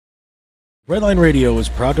Redline Radio is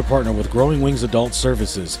proud to partner with Growing Wings Adult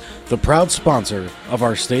Services, the proud sponsor of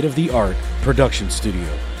our state-of-the-art production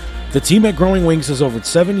studio. The team at Growing Wings has over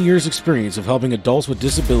 7 years' experience of helping adults with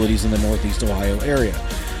disabilities in the Northeast Ohio area.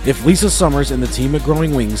 If Lisa Summers and the team at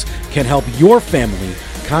Growing Wings can help your family,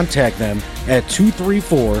 contact them at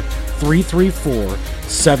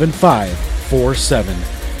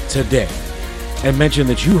 234-334-7547 today. And mention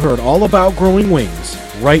that you heard all about Growing Wings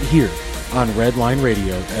right here on Redline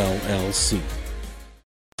Radio, LLC.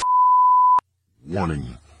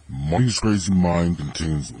 Warning. Money's Crazy Mind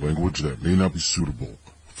contains language that may not be suitable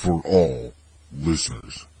for all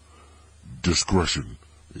listeners. Discretion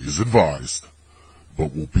is advised,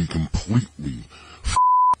 but will be completely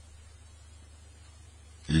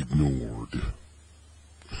ignored.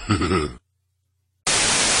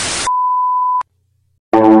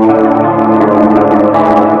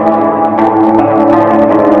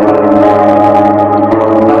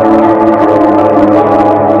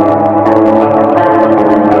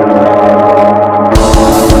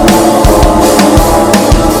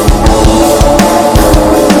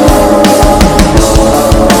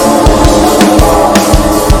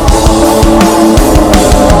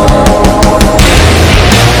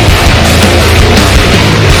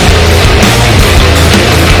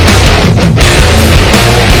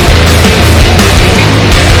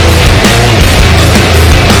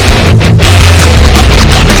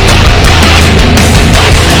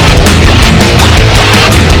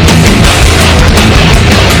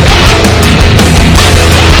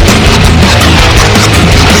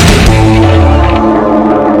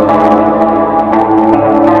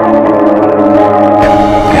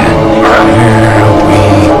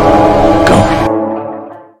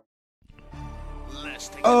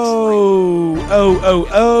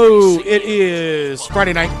 It is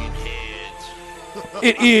Friday night.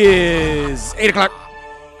 It is 8 o'clock.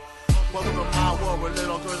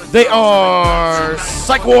 They are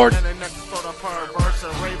Psych Ward.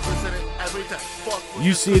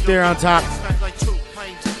 You see it there on top.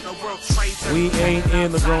 We ain't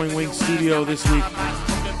in the Growing Wings studio this week.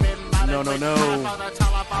 No.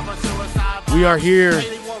 We are here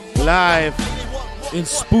live in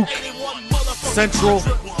Spook Central.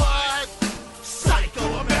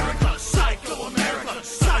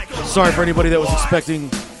 Sorry for anybody that was expecting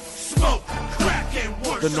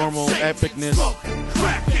the normal epicness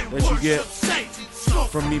that you get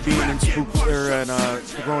from me being in Spook or in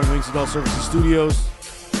the Growing Wings Adult Services Studios.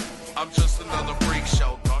 I'm just another freak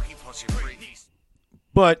show, doggy pussy freak.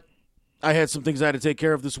 But I had some things I had to take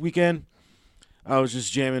care of this weekend. I was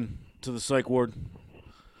just jamming to the Psych Ward.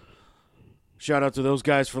 Shout out to those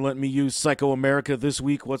guys for letting me use Psycho America this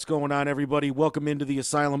week. What's going on, everybody? Welcome into the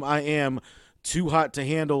asylum. I am too hot to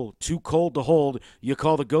handle, too cold to hold. You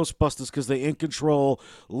call the Ghostbusters because they in control.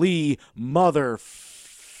 Lee, mother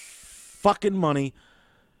fucking money.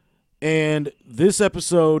 And this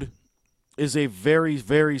episode is a very,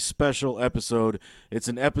 very special episode. It's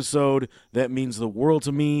an episode that means the world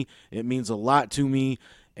to me. It means a lot to me.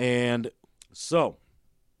 And so,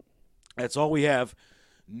 that's all we have.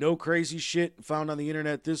 No crazy shit found on the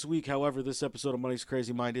internet this week. However, this episode of Money's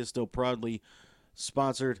Crazy Mind is still proudly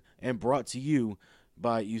sponsored and brought to you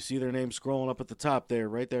by, you see their name scrolling up at the top there,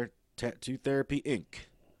 right there, Tattoo Therapy Inc.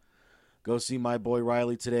 Go see my boy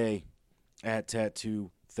Riley today at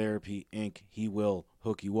Tattoo Therapy Inc. He will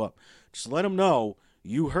hook you up. Just let him know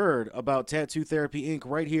you heard about Tattoo Therapy Inc.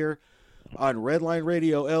 right here on Redline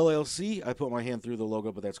Radio LLC. I put my hand through the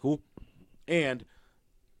logo, but that's cool. And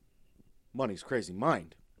Money's Crazy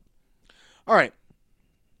Mind. All right.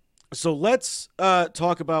 So let's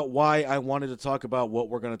talk about why I wanted to talk about what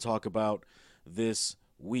we're going to talk about this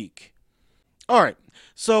week. All right.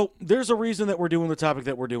 So there's a reason that we're doing the topic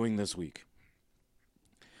that we're doing this week.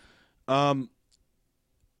 Some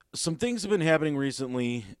things have been happening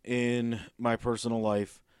recently in my personal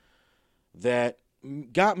life that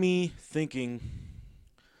got me thinking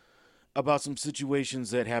about some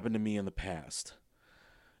situations that happened to me in the past.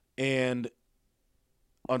 And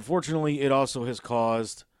unfortunately, it also has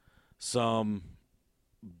caused some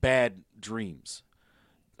bad dreams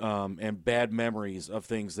and bad memories of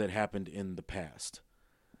things that happened in the past.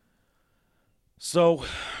 So,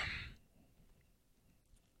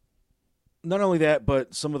 not only that,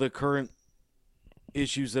 but some of the current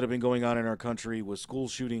issues that have been going on in our country with school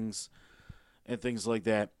shootings and things like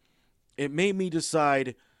that, it made me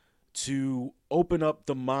decide to open up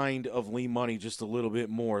the mind of Lee Money just a little bit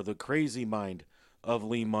more, the crazy mind of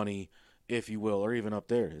Lee Money, if you will, or even up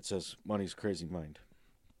there, it says Money's Crazy Mind.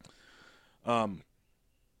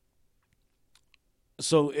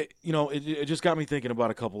 So, it just got me thinking about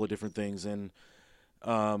a couple of different things, and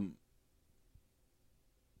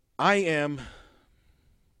I am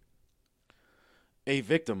a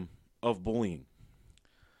victim of bullying.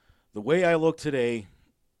 The way I look today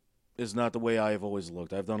is not the way I have always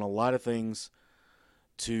looked. I've done a lot of things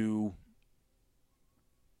to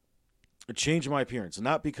change my appearance,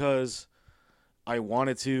 not because I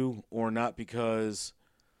wanted to or not because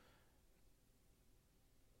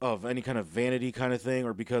of any kind of vanity kind of thing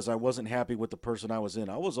or because I wasn't happy with the person I was in.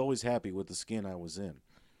 I was always happy with the skin I was in.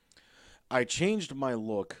 I changed my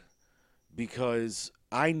look because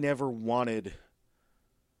I never wanted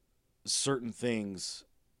certain things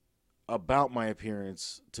about my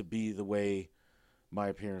appearance to be the way my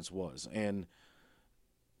appearance was. And,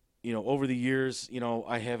 over the years,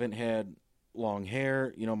 I haven't had long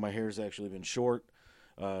hair. My hair's actually been short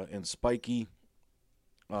and spiky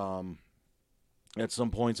at some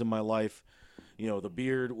points in my life. The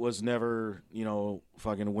beard was never,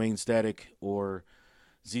 fucking Wayne Static or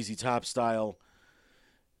ZZ Top style.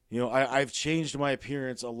 I've changed my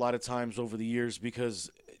appearance a lot of times over the years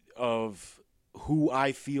because of who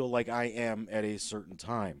I feel like I am at a certain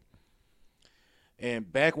time.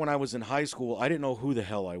 And back when I was in high school, I didn't know who the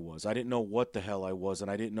hell I was. I didn't know what the hell I was,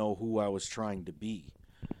 and I didn't know who I was trying to be.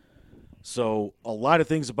 So a lot of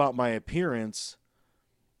things about my appearance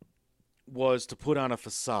was to put on a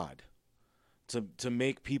facade, to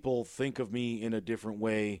make people think of me in a different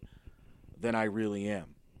way than I really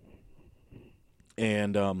am.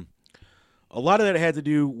 And a lot of that had to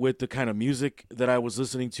do with the kind of music that I was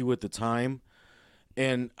listening to at the time.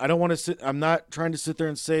 And I don't want to I'm not trying to sit there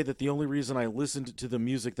and say that the only reason I listened to the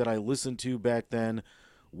music that I listened to back then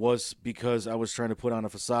was because I was trying to put on a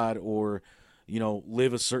facade or,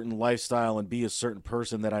 live a certain lifestyle and be a certain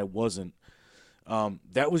person that I wasn't.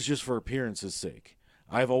 That was just for appearance's sake.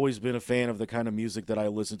 I've always been a fan of the kind of music that I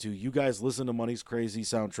listen to. You guys listen to Money's Crazy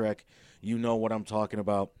soundtrack. You know what I'm talking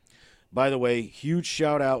about. By the way, huge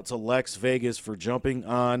shout out to Lex Vegas for jumping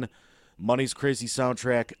on Money's Crazy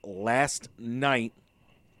soundtrack last night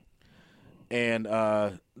and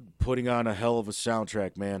putting on a hell of a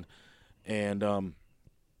soundtrack, man. And,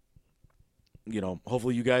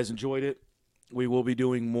 hopefully you guys enjoyed it. We will be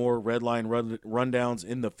doing more Redline rundowns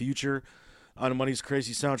in the future on Money's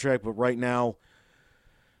Crazy soundtrack. But right now,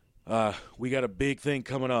 we got a big thing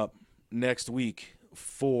coming up next week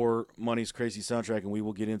for Money's Crazy soundtrack, and we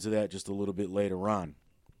will get into that just a little bit later on.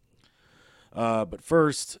 But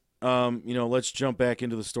first, let's jump back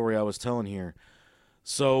into the story I was telling here.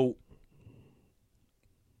 So,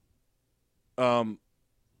 something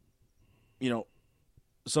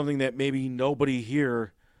that maybe nobody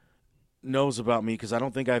here knows about me, because I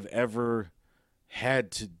don't think I've ever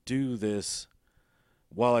had to do this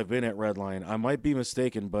while I've been at Redline. I might be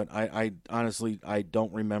mistaken, but I honestly, I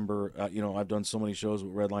don't remember. I've done so many shows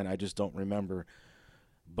with Redline, I just don't remember.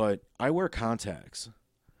 But I wear contacts.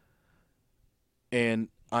 And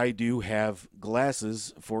I do have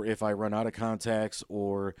glasses for if I run out of contacts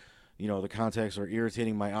or, the contacts are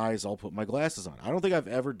irritating my eyes, I'll put my glasses on. I don't think I've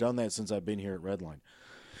ever done that since I've been here at Redline.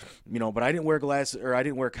 But I didn't wear glasses, or I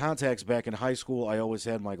didn't wear contacts back in high school. I always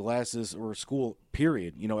had my glasses, or school,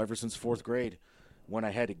 period, ever since 4th grade when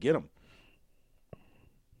I had to get them.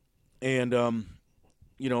 And,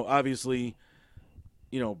 obviously,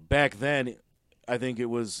 back then, I think it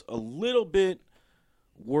was a little bit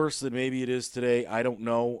worse than maybe it is today. I don't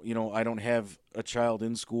know. I don't have a child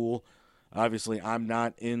in school. Obviously, I'm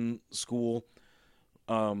not in school.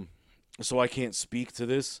 So I can't speak to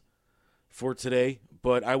this for today.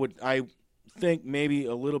 But I think maybe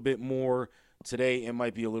a little bit more today, it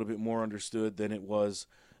might be a little bit more understood than it was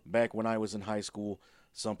back when I was in high school.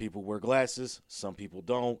 Some people wear glasses, some people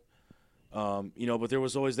don't. But there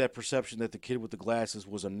was always that perception that the kid with the glasses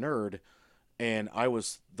was a nerd, and I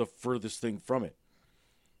was the furthest thing from it.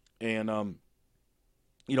 And,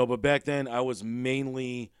 but back then I was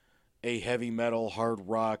mainly a heavy metal, hard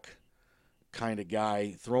rock kind of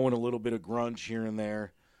guy, throwing a little bit of grunge here and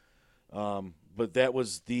there. But that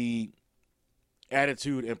was the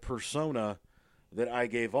attitude and persona that I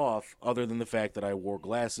gave off, other than the fact that I wore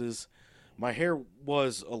glasses. My hair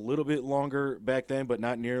was a little bit longer back then, but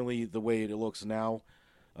not nearly the way it looks now.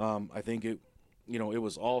 I think it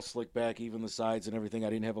was all slicked back, even the sides and everything. I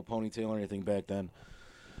didn't have a ponytail or anything back then.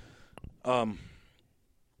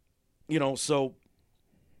 So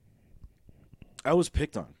I was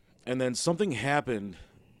picked on. And then something happened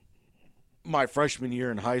my freshman year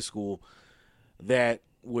in high school that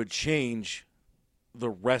would change the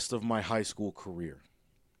rest of my high school career.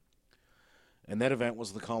 And that event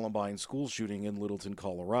was the Columbine school shooting in Littleton,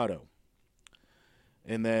 Colorado.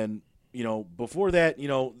 And then, before that,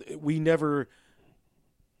 we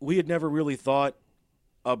had never really thought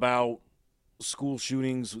about school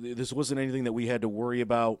shootings. This wasn't anything that we had to worry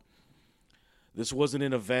about. This wasn't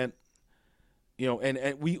an event,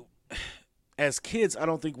 and we, as kids, I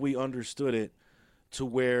don't think we understood it to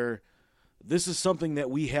where this is something that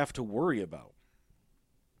we have to worry about.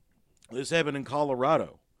 This happened in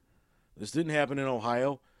Colorado. This didn't happen in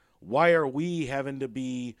Ohio. Why are we having to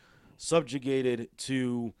be subjugated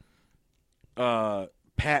to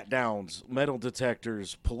pat downs, metal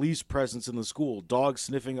detectors, police presence in the school, dogs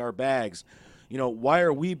sniffing our bags? Why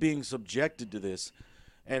are we being subjected to this?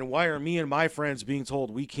 And why are me and my friends being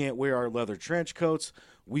told we can't wear our leather trench coats?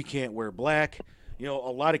 We can't wear black. A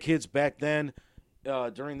lot of kids back then,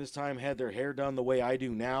 during this time, had their hair done the way I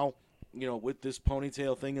do now, with this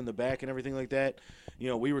ponytail thing in the back and everything like that.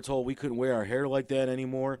 We were told we couldn't wear our hair like that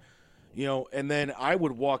anymore. And then I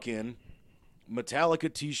would walk in,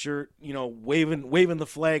 Metallica t-shirt, waving the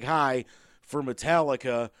flag high for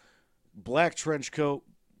Metallica, black trench coat,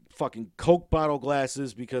 fucking Coke bottle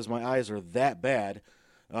glasses because my eyes are that bad.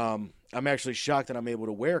 I'm actually shocked that I'm able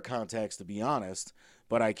to wear contacts, to be honest,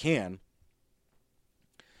 but I can.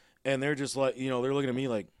 And they're just like, they're looking at me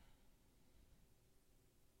like,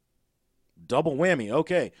 double whammy.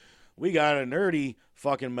 Okay, we got a nerdy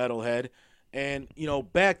fucking metalhead. And,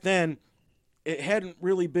 back then, it hadn't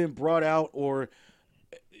really been brought out, or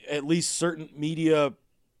at least certain media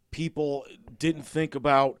people didn't think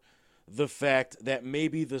about the fact that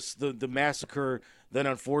maybe the massacre that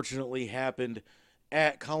unfortunately happened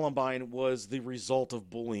at Columbine was the result of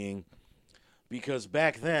bullying. Because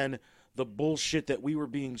back then, the bullshit that we were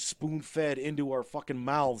being spoon-fed into our fucking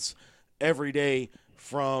mouths every day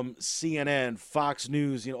from CNN, Fox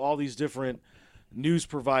News, all these different news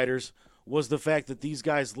providers, was the fact that these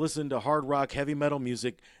guys listened to hard rock, heavy metal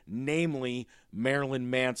music, namely Marilyn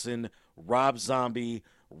Manson, Rob Zombie,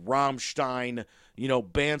 Rammstein,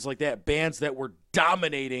 bands like that, bands that were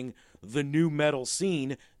dominating the new metal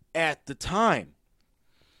scene at the time.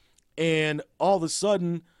 And all of a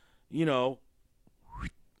sudden,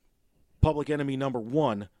 Public Enemy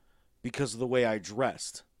 #1 because of the way I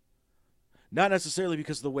dressed. Not necessarily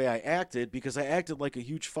because of the way I acted, because I acted like a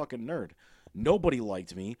huge fucking nerd. Nobody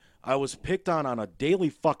liked me. I was picked on a daily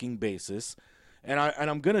fucking basis. And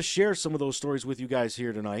I'm going to share some of those stories with you guys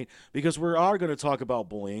here tonight, because we are going to talk about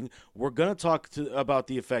bullying. We're going to talk about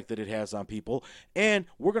the effect that it has on people. And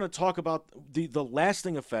we're going to talk about the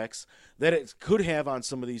lasting effects that it could have on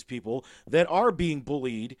some of these people that are being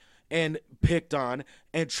bullied and picked on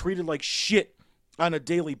and treated like shit on a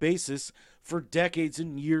daily basis for decades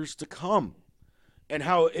and years to come. And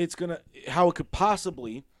how it could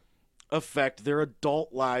possibly affect their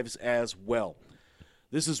adult lives as well.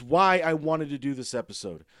 This is why I wanted to do this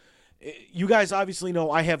episode. You guys obviously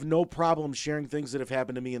know I have no problem sharing things that have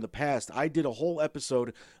happened to me in the past. I did a whole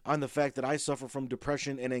episode on the fact that I suffer from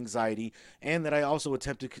depression and anxiety, and that I also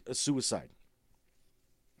attempted suicide.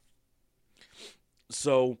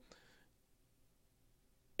 So,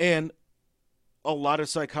 and a lot of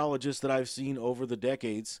psychologists that I've seen over the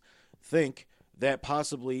decades think that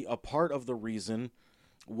possibly a part of the reason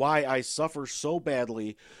why I suffer so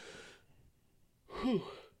badly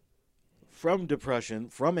from depression,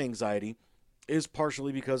 from anxiety, is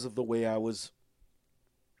partially because of the way I was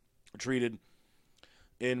treated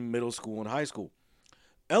in middle school and high school.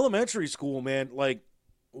 Elementary school, man, like,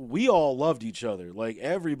 we all loved each other. Like,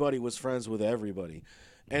 everybody was friends with everybody.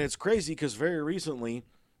 And it's crazy because very recently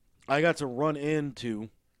I got to run into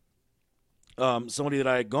somebody that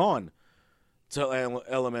I had gone to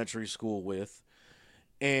elementary school with.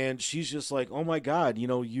 And she's just like, oh my God, you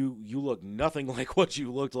look nothing like what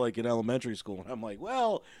you looked like in elementary school. And I'm like,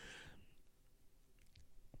 well,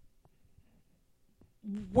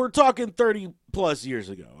 we're talking 30 plus years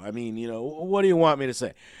ago. I mean, what do you want me to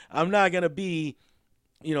say? I'm not going to be,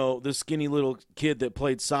 the skinny little kid that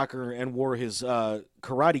played soccer and wore his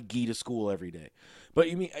karate gi to school every day. But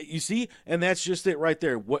you see, and that's just it right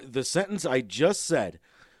there. What the sentence I just said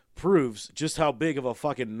proves just how big of a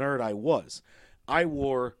fucking nerd I was. I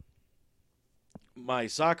wore my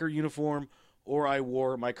soccer uniform or I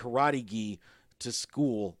wore my karate gi to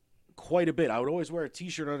school quite a bit. I would always wear a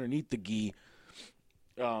t-shirt underneath the gi,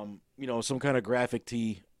 some kind of graphic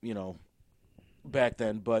tee, back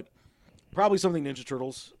then, but probably something Ninja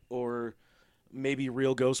Turtles or maybe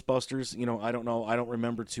real Ghostbusters. I don't know. I don't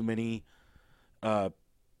remember too many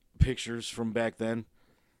pictures from back then.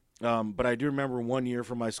 But I do remember one year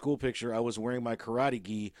from my school picture, I was wearing my karate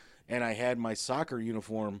gi and I had my soccer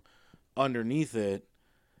uniform underneath it.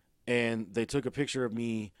 And they took a picture of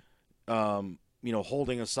me,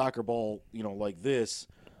 holding a soccer ball, like this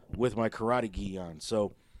with my karate gi on.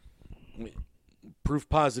 So proof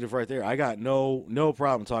positive right there. I got no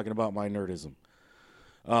problem talking about my nerdism.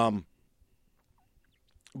 Um,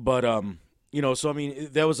 but so I mean,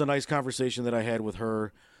 that was a nice conversation that I had with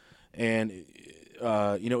her, and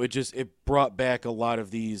it brought back a lot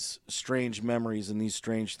of these strange memories and these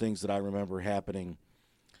strange things that I remember happening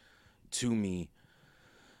to me.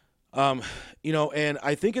 And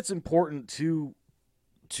I think it's important to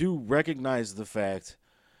recognize the fact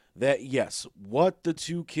that yes, what the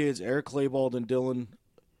two kids, Eric Claybald and Dylan,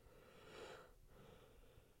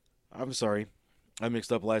 I'm sorry, I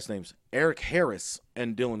mixed up last names. Eric Harris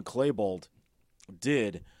and Dylan Claybald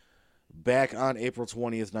did back on April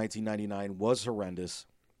 20th, 1999 was horrendous.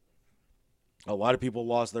 A lot of people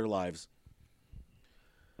lost their lives.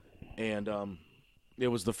 And it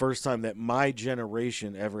was the first time that my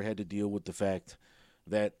generation ever had to deal with the fact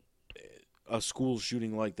that a school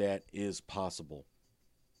shooting like that is possible.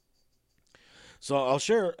 So I'll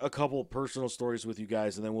share a couple personal stories with you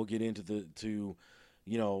guys, and then we'll get into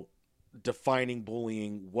you know, defining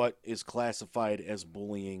bullying, what is classified as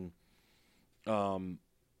bullying, um,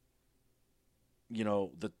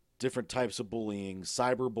 the different types of bullying,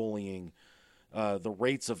 cyberbullying, the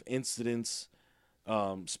rates of incidents,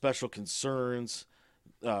 special concerns,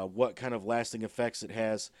 what kind of lasting effects it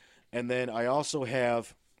has. And then I also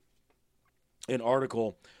have an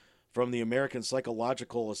article from the American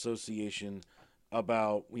Psychological Association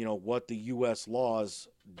about what the U.S. laws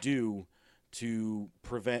do to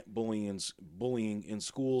prevent bullying in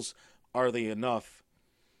schools. Are they enough?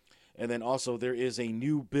 And then also there is a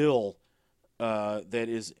new bill that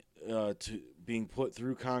is being put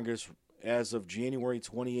through Congress as of January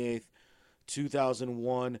 28th,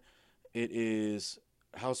 2001. It is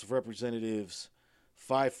House of Representatives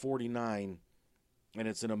 549, and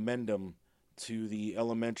it's an amendment to the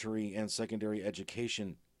Elementary and Secondary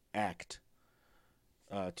Education Act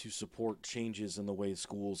to support changes in the way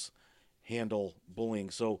schools handle bullying.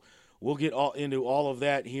 So we'll get into all of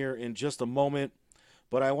that here in just a moment.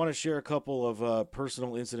 But I want to share a couple of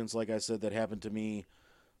personal incidents, like I said, that happened to me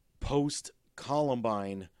post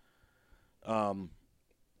Columbine,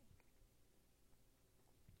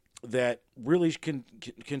 that really can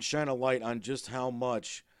shine a light on just how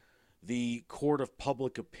much the court of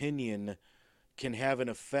public opinion can have an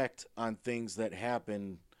effect on things that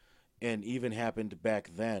happen and even happened back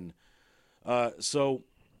then. So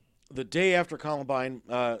the day after Columbine,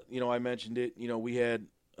 I mentioned it. We had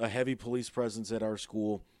a heavy police presence at our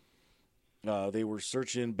school. They were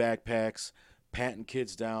searching backpacks, patting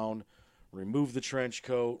kids down, remove the trench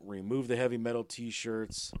coat, remove the heavy metal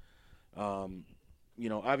T-shirts.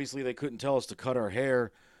 Obviously they couldn't tell us to cut our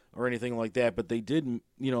hair or anything like that, but they did,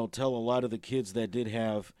 tell a lot of the kids that did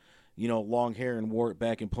have, long hair and wore it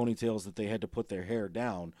back in ponytails that they had to put their hair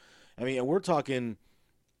down. I mean, and we're talking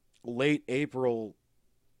late April,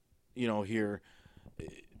 here,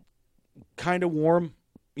 kind of warm.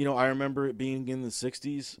 I remember it being in the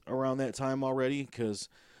 60s around that time already because,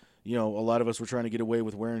 a lot of us were trying to get away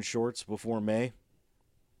with wearing shorts before May.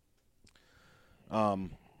 So,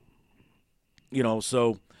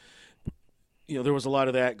 there was a lot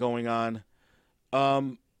of that going on.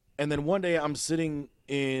 And then one day I'm sitting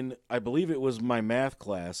in, I believe it was my math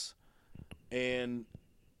class, and,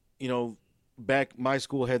 my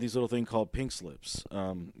school had these little thing called pink slips.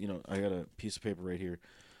 I got a piece of paper right here.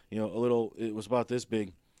 It was about this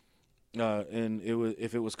big. And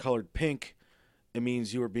if it was colored pink, it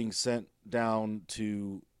means you were being sent down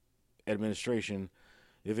to administration.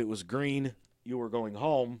 If it was green, you were going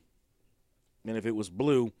home. And if it was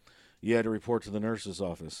blue, you had to report to the nurse's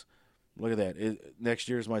office. Look at that. Next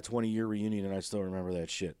year is my 20-year reunion, and I still remember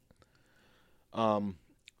that shit.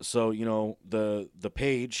 So, the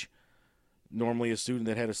page, normally a student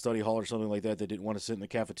that had a study hall or something like that didn't want to sit in the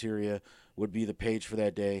cafeteria would be the page for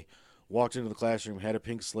that day. Walked into the classroom, had a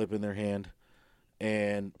pink slip in their hand,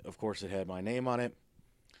 and, of course, it had my name on it.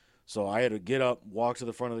 So I had to get up, walk to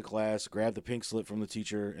the front of the class, grab the pink slip from the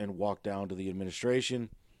teacher, and walk down to the administration.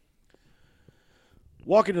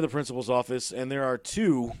 Walk into the principal's office, and there are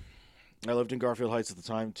two, I lived in Garfield Heights at the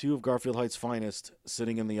time, two of Garfield Heights' finest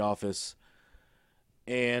sitting in the office.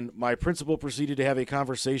 And my principal proceeded to have a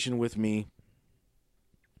conversation with me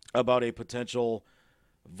about a potential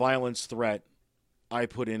violence threat I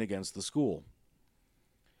put in against the school.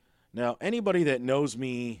 Now, anybody that knows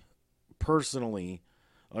me personally,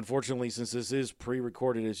 unfortunately, since this is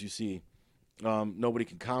pre-recorded, as you see, nobody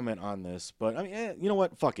can comment on this. But, I mean, you know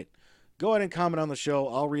what? Fuck it. Go ahead and comment on the show.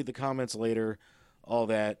 I'll read the comments later, all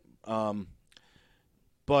that.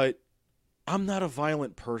 But I'm not a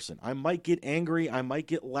violent person. I might get angry. I might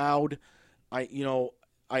get loud.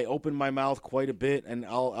 I open my mouth quite a bit, and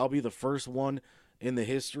I'll be the first one in the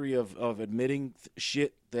history of admitting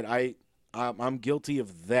shit that I'm guilty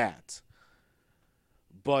of that.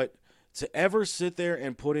 But to ever sit there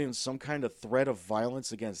and put in some kind of threat of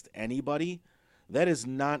violence against anybody, that is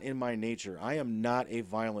not in my nature. I am not a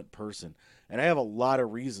violent person, and I have a lot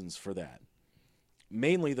of reasons for that.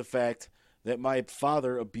 Mainly the fact that my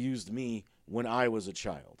father abused me when I was a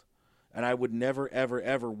child, and I would never, ever,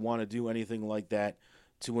 ever want to do anything like that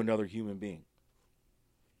to another human being.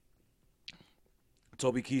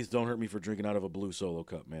 Toby Keith, don't hurt me for drinking out of a blue Solo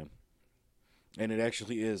cup, man. And it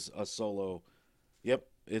actually is a Solo. Yep,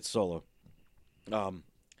 it's Solo. Um,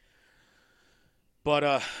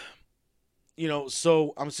 but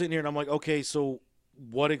so I'm sitting here and I'm like, okay, so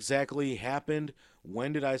what exactly happened?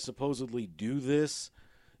 When did I supposedly do this?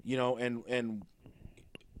 And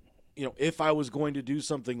if I was going to do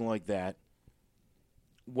something like that,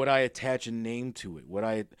 would I attach a name to it? Would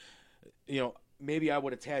I, maybe I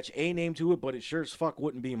would attach a name to it, but it sure as fuck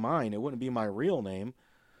wouldn't be mine. It wouldn't be my real name,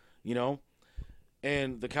 you know?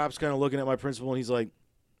 And the cop's kind of looking at my principal, and he's like,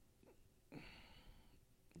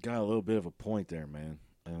 got a little bit of a point there, man.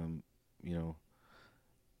 You know,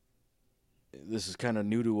 this is kind of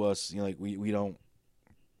new to us. Like we don't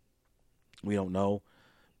know,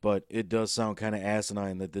 but it does sound kind of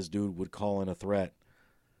asinine that this dude would call in a threat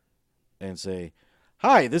and say,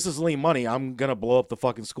 "Hi, this is Lee Money. I'm gonna blow up the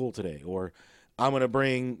fucking school today," or "I'm gonna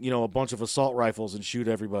bring a bunch of assault rifles and shoot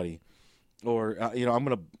everybody," or I'm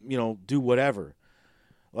gonna do whatever.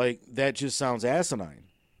 Like, that just sounds asinine.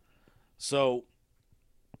 So,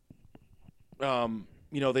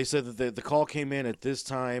 they said that the call came in at this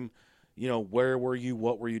time. Where were you?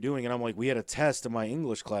 What were you doing? And I'm like, we had a test in my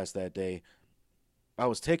English class that day. I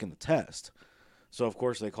was taking the test. So, of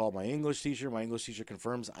course, they called my English teacher. My English teacher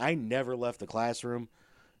confirms I never left the classroom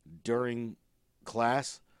during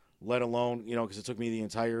class, let alone, because it took me the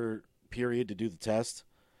entire period to do the test.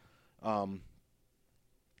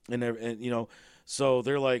 So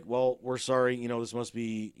they're like, well, we're sorry, this must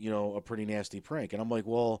be, a pretty nasty prank. And I'm like,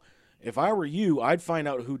 well, if I were you, I'd find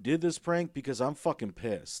out who did this prank because I'm fucking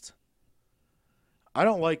pissed. I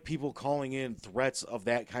don't like people calling in threats of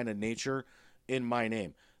that kind of nature in my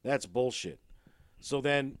name. That's bullshit. So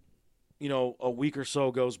then, a week or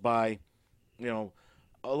so goes by, a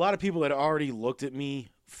lot of people that already looked at me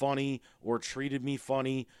funny or treated me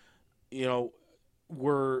funny,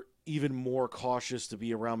 were even more cautious to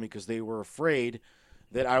be around me because they were afraid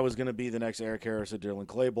that I was going to be the next Eric Harris or Dylan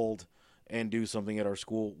Klebold and do something at our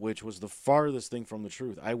school, which was the farthest thing from the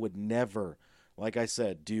truth. I would never, like I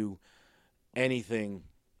said, do anything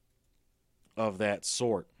of that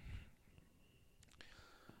sort.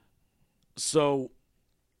 So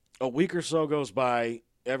a week or so goes by,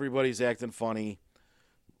 everybody's acting funny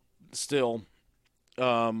still.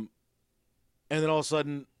 And then all of a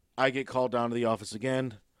sudden, I get called down to the office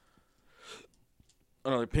again.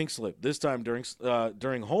 Another pink slip. This time during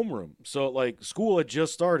homeroom. So, like, school had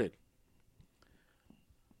just started.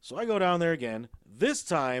 So I go down there again. This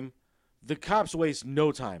time, the cops waste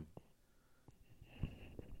no time.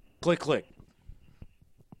 Click, click.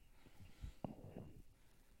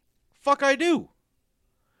 Fuck I do.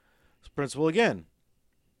 Principal again.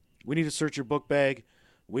 We need to search your book bag.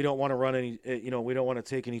 We don't want to run any, we don't want to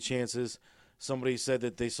take any chances. Somebody said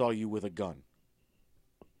that they saw you with a gun.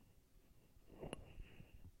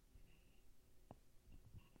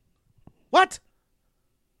 What?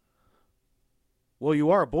 Well,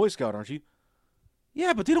 you are a Boy Scout, aren't you?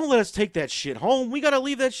 Yeah, but they don't let us take that shit home. We got to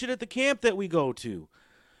leave that shit at the camp that we go to.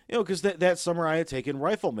 Because that summer I had taken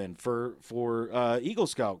rifleman for Eagle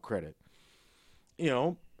Scout credit.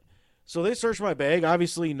 So they searched my bag.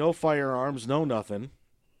 Obviously, no firearms, no nothing.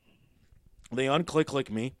 They unclick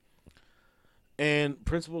me. And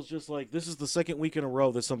principal's just like, this is the second week in a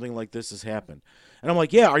row that something like this has happened. And I'm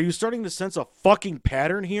like, yeah, are you starting to sense a fucking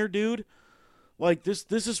pattern here, dude? Like, this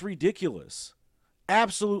is ridiculous.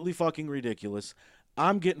 Absolutely fucking ridiculous.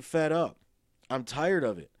 I'm getting fed up. I'm tired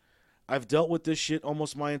of it. I've dealt with this shit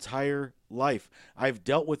almost my entire life. I've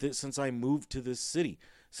dealt with it since I moved to this city,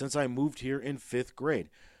 since I moved here in 5th grade.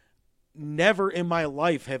 Never in my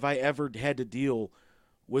life have I ever had to deal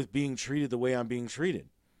with being treated the way I'm being treated.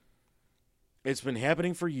 It's been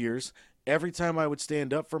happening for years. Every time I would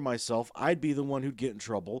stand up for myself, I'd be the one who'd get in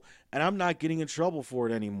trouble, and I'm not getting in trouble for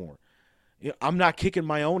it anymore. I'm not kicking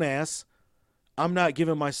my own ass. I'm not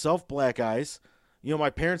giving myself black eyes.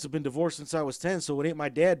 My parents have been divorced since I was 10, so it ain't my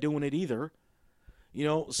dad doing it either.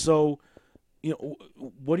 So,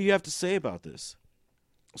 what do you have to say about this?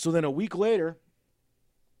 So then a week later,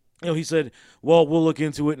 he said, well, we'll look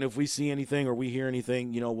into it, and if we see anything or we hear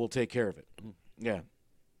anything, we'll take care of it. Yeah.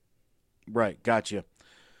 Right, gotcha.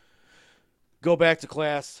 Go back to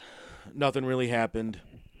class. Nothing really happened,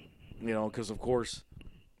 because of course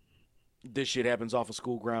this shit happens off of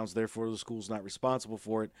school grounds. Therefore, the school's not responsible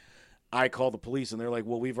for it. I call the police, and they're like,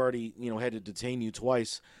 "Well, we've already, had to detain you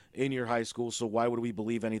twice in your high school. So why would we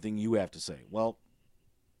believe anything you have to say?" Well,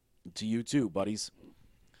 to you too, buddies.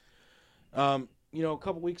 A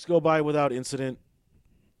couple weeks go by without incident,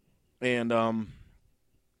 and I'm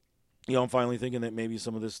finally thinking that maybe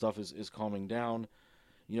some of this stuff is calming down.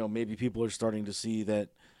 Maybe people are starting to see that,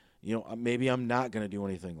 maybe I'm not going to do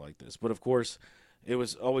anything like this. But of course, it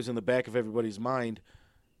was always in the back of everybody's mind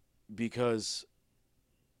because,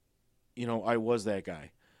 I was that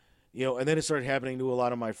guy. And then it started happening to a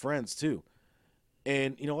lot of my friends too.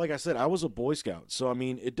 And, like I said, I was a Boy Scout. So, I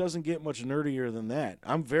mean, it doesn't get much nerdier than that.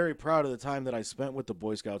 I'm very proud of the time that I spent with the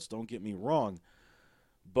Boy Scouts, don't get me wrong.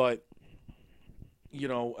 But,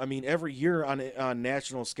 every year on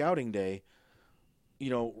National Scouting Day,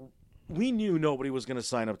 we knew nobody was going to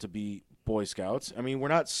sign up to be Boy Scouts. I mean, we're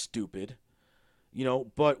not stupid,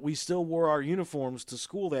 but we still wore our uniforms to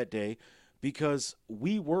school that day because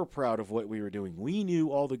we were proud of what we were doing. We knew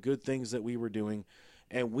all the good things that we were doing,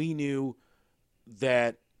 and we knew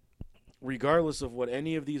that regardless of what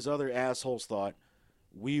any of these other assholes thought,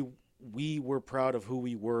 we were proud of who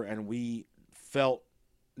we were, and we felt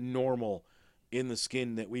normal in the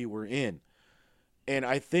skin that we were in. And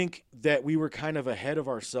I think that we were kind of ahead of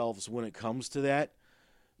ourselves when it comes to that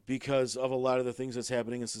because of a lot of the things that's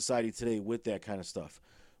happening in society today with that kind of stuff.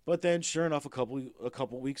 But then, sure enough, a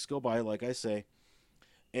couple weeks go by, like I say,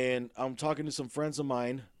 and I'm talking to some friends of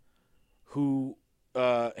mine who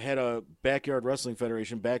had a backyard wrestling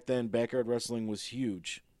federation. Back then, backyard wrestling was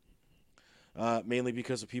huge, mainly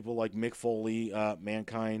because of people like Mick Foley,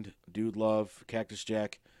 Mankind, Dude Love, Cactus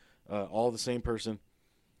Jack, all the same person,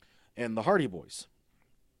 and the Hardy Boys.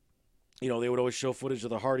 They would always show footage of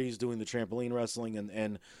the Hardys doing the trampoline wrestling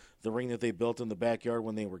and the ring that they built in the backyard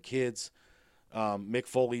when they were kids. Mick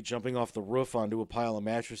Foley jumping off the roof onto a pile of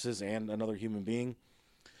mattresses and another human being.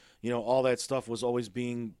 All that stuff was always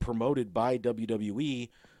being promoted by WWE.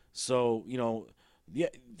 So, yeah,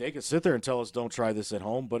 they could sit there and tell us don't try this at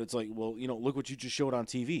home, but it's like, well, look what you just showed on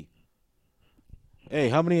TV. Hey,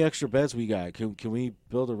 how many extra beds we got? Can we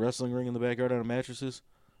build a wrestling ring in the backyard out of mattresses?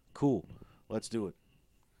 Cool. Let's do it.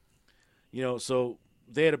 So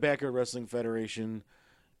they had a backyard wrestling federation,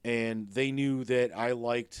 and they knew that I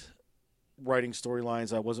liked writing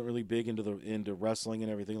storylines. I wasn't really big into wrestling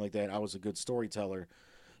and everything like that. I was a good storyteller.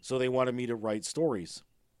 So they wanted me to write stories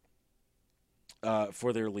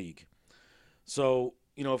for their league. So,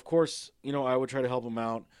 of course, I would try to help them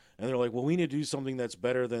out. And they're like, well, we need to do something that's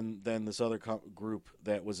better than this other group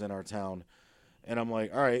that was in our town. And I'm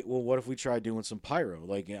like, all right, well, what if we try doing some pyro?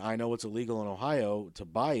 Like, I know it's illegal in Ohio to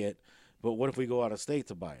buy it, but what if we go out of state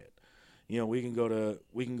to buy it? We can go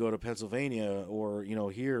to Pennsylvania or,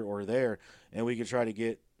 here or there, and we can try to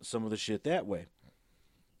get some of the shit that way.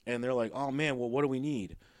 And they're like, oh, man, well, what do we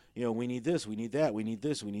need? We need this, we need that, we need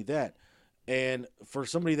this, we need that. And for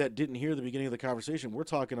somebody that didn't hear the beginning of the conversation, we're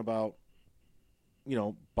talking about,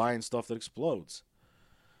 buying stuff that explodes.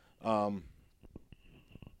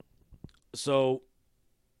 So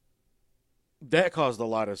that caused a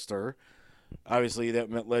lot of stir. Obviously,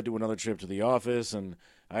 that led to another trip to the office, and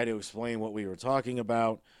I had to explain what we were talking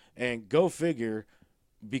about. And go figure,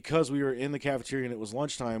 because we were in the cafeteria and it was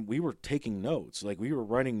lunchtime, we were taking notes. Like, we were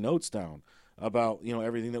writing notes down about,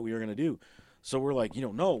 everything that we were going to do. So we're like,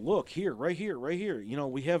 no, look, here, right here, right here.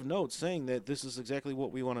 We have notes saying that this is exactly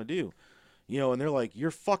what we want to do. And they're like,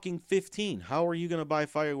 you're fucking 15. How are you going to buy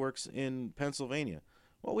fireworks in Pennsylvania?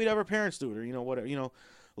 Well, we'd have our parents do it, or, whatever,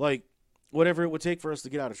 like, whatever it would take for us to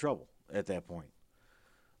get out of trouble at that point.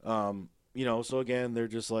 So again, they're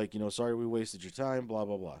just like, sorry we wasted your time, blah,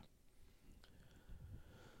 blah, blah.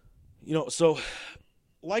 So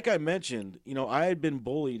like I mentioned, I had been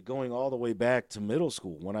bullied going all the way back to middle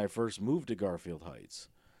school when I first moved to Garfield Heights.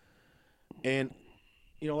 And,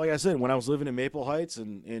 like I said, when I was living in Maple Heights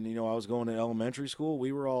and I was going to elementary school,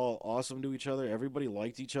 we were all awesome to each other. Everybody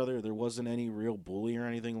liked each other. There wasn't any real bully or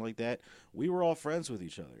anything like that. We were all friends with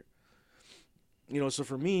each other. So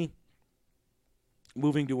for me,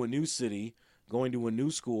 moving to a new city, going to a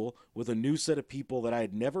new school with a new set of people that I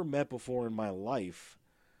had never met before in my life,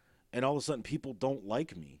 and all of a sudden people don't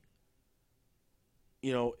like me.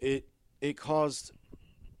 It caused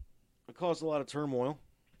a lot of turmoil.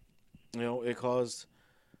 It caused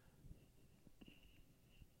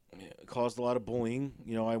a lot of bullying.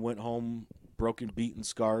 I went home broken, beaten,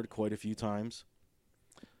 scarred quite a few times.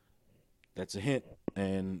 That's a hint,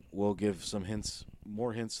 and we'll give some hints,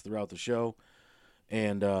 more hints throughout the show.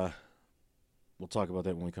 And We'll talk about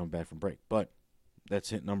that when we come back from break. But that's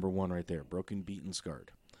hint number one right there: broken, beaten, scarred.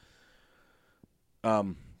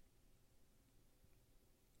 Um,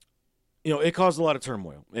 it caused a lot of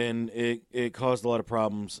turmoil, and it caused a lot of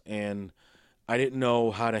problems, and I didn't know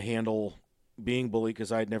how to handle being bullied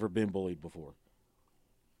because I'd never been bullied before.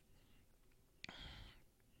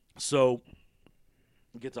 So,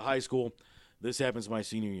 get to high school. This happens my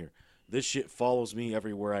senior year. This shit follows me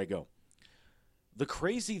everywhere I go. The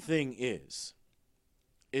crazy thing is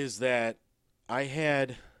that I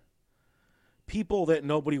had people that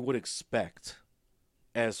nobody would expect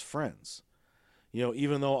as friends.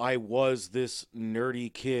 Even though I was this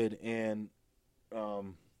nerdy kid and,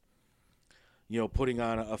 um, putting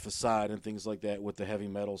on a facade and things like that with the heavy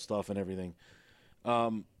metal stuff and everything,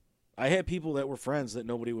 um, I had people that were friends that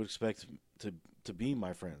nobody would expect to be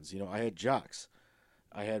my friends. I had jocks,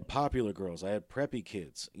 I had popular girls, I had preppy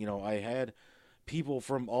kids. I had people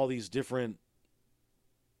from all these different,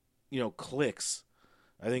 cliques.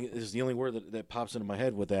 I think is the only word that pops into my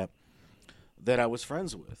head with that I was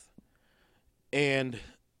friends with. And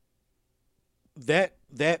that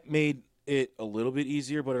made it a little bit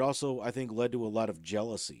easier, but it also I think led to a lot of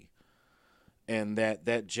jealousy. And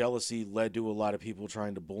that jealousy led to a lot of people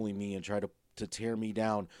trying to bully me and try to tear me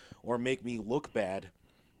down or make me look bad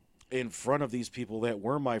in front of these people that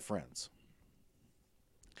were my friends.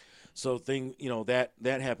 So that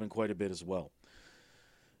happened quite a bit as well.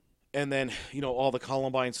 And then, all the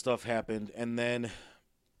Columbine stuff happened, and then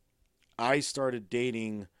I started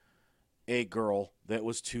dating a girl that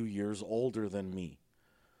was 2 years older than me.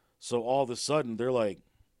 So all of a sudden, they're like,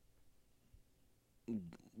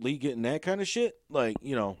 Lee getting that kind of shit?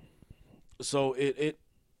 So it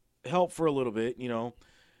helped for a little bit,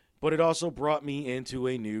 but it also brought me into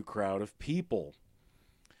a new crowd of people.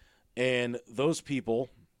 And those people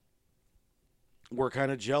were kind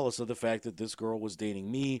of jealous of the fact that this girl was dating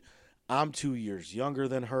me. I'm 2 years younger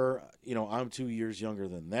than her. I'm 2 years younger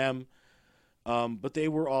than them. But they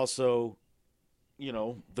were also,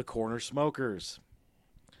 the corner smokers.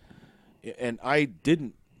 And I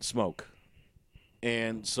didn't smoke.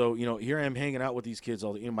 And so, here I am hanging out with these kids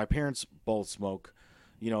all the, my parents both smoke,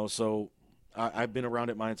 so I've been around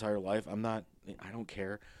it my entire life. I don't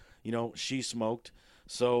care. She smoked.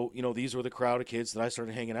 So, these were the crowd of kids that I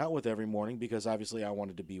started hanging out with every morning because obviously I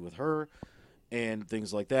wanted to be with her and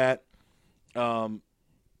things like that. Um,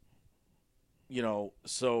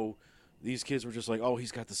 so these kids were just like, oh,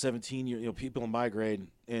 he's got the 17-year, people in my grade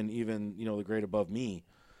and even, the grade above me,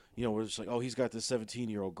 we're just like, oh, he's got this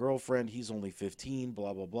 17-year-old girlfriend. He's only 15,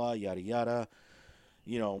 blah, blah, blah, yada, yada,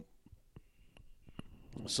 you know.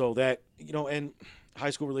 So that, and high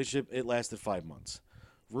school relationship, it lasted 5 months.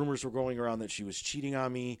 Rumors were going around that she was cheating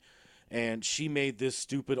on me. And she made this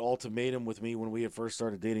stupid ultimatum with me when we had first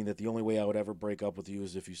started dating that the only way I would ever break up with you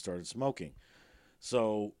is if you started smoking.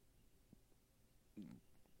 So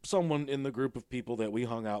someone in the group of people that we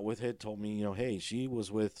hung out with had told me, hey, she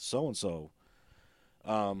was with so-and-so.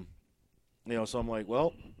 So I'm like,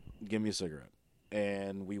 well, give me a cigarette.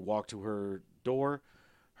 And we walk to her door.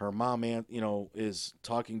 Her mom, is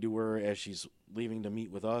talking to her as she's leaving to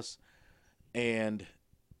meet with us. And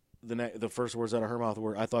the first words out of her mouth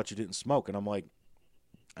were, I thought you didn't smoke. And I'm like,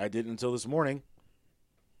 I didn't until this morning.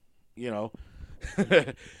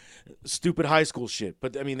 Stupid high school shit.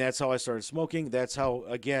 But, that's how I started smoking. That's how,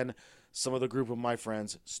 again, some of the group of my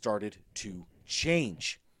friends started to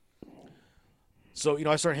change. So,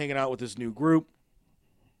 I started hanging out with this new group.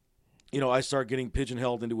 I started getting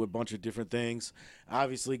pigeonholed into a bunch of different things.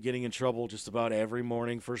 Obviously, getting in trouble just about every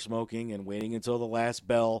morning for smoking and waiting until the last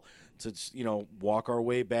bell to, walk our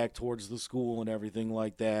way back towards the school and everything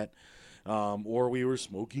like that. Or we were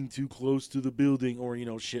smoking too close to the building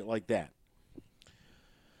or, shit like that.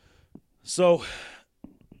 So,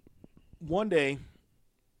 one day,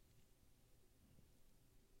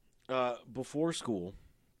 before school,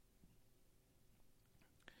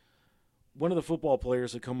 one of the football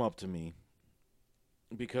players had come up to me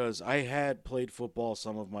because I had played football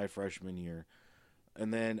some of my freshman year,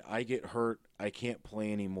 and then I get hurt. I can't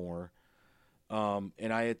play anymore. And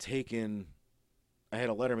I had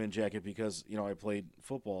a Letterman jacket because, I played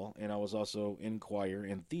football, and I was also in choir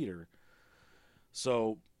and theater.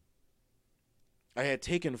 So I had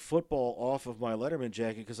taken football off of my Letterman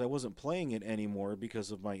jacket because I wasn't playing it anymore because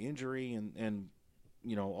of my injury and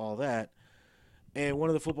all that. And one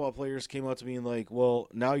of the football players came up to me and like, well,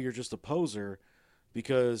 now you're just a poser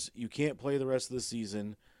because you can't play the rest of the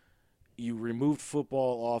season. You removed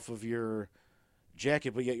football off of your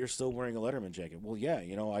jacket, but yet you're still wearing a Letterman jacket. Well, yeah,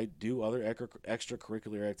 I do other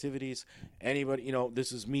extracurricular activities. Anybody,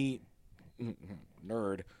 this is me,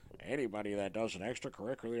 nerd, Anybody that does an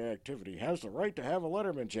extracurricular activity has the right to have a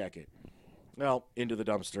Letterman jacket. Well, into the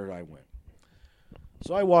dumpster I went.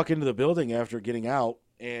 So I walk into the building after getting out,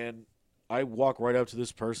 and I walk right up to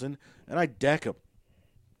this person, and I deck him.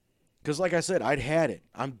 Because, like I said, I'd had it.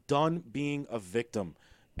 I'm done being a victim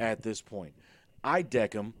at this point. I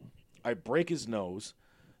deck him. I break his nose,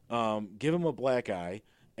 give him a black eye,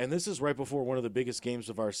 and this is right before one of the biggest games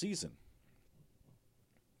of our season.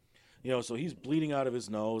 So he's bleeding out of his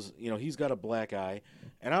nose. He's got a black eye,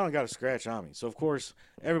 and I don't got a scratch on me. So, of course,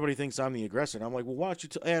 everybody thinks I'm the aggressor. And I'm like, well, why don't you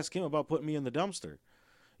ask him about putting me in the dumpster?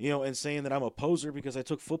 And saying that I'm a poser because I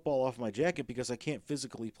took football off my jacket because I can't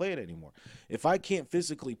physically play it anymore. If I can't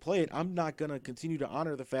physically play it, I'm not going to continue to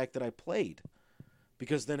honor the fact that I played.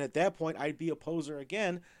 Because then at that point, I'd be a poser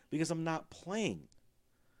again because I'm not playing.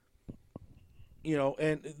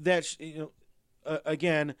 And that's,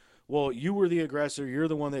 again, well, you were the aggressor. You're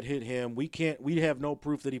the one that hit him. We have no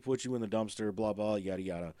proof that he put you in the dumpster, blah, blah, yada,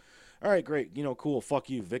 yada. All right, great. Cool. Fuck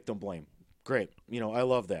you. Victim blame. Great. I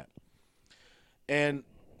love that. And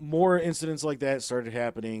more incidents like that started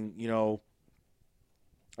happening,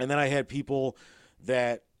 and then I had people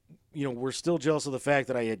that, were still jealous of the fact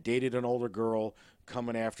that I had dated an older girl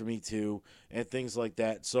coming after me too, and things like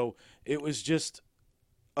that. So it was just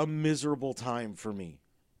a miserable time for me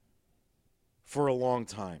for a long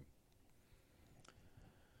time.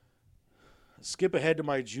 Skip ahead to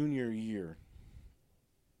my junior year.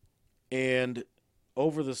 And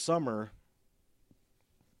over the summer,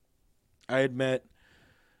 I had met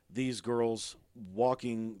these girls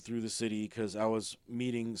walking through the city because I was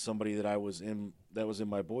meeting somebody that was in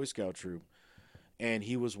my Boy Scout troop, and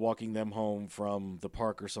he was walking them home from the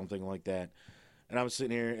park or something like that. And I was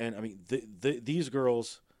sitting here, and I mean, these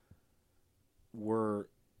girls were,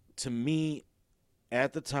 to me,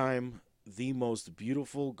 at the time, the most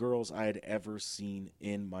beautiful girls I had ever seen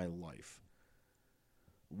in my life.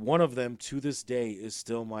 One of them, to this day, is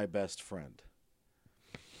still my best friend.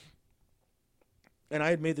 And I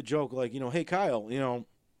had made the joke, like, hey, Kyle,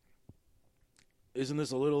 isn't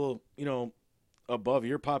this a little, above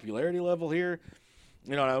your popularity level here?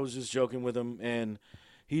 And I was just joking with him, and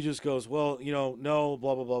he just goes, well, no,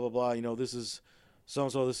 blah, blah, blah, blah, blah. This is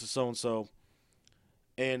so-and-so, this is so-and-so.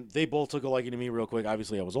 And they both took a liking to me real quick.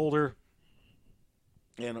 Obviously, I was older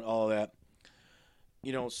and all of that.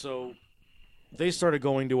 So they started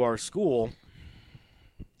going to our school,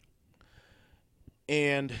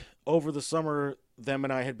 and over the summer, them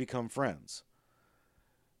and I had become friends.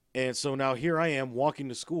 And so now here I am walking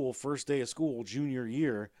to school, first day of school, junior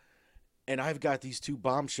year, and I've got these two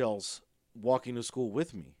bombshells walking to school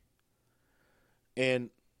with me.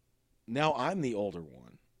 And now I'm the older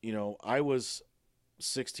one. I was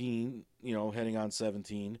 16, heading on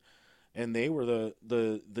 17, and they were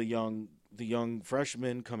the young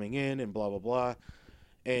freshmen coming in and blah blah blah.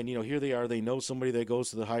 And here they are. They know somebody that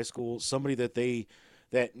goes to the high school, somebody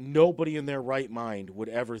that nobody in their right mind would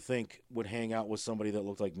ever think would hang out with somebody that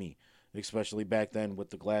looked like me, especially back then with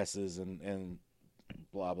the glasses and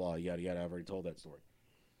blah, blah, yada, yada. I've already told that story.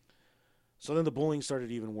 So then the bullying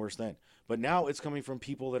started even worse then. But now it's coming from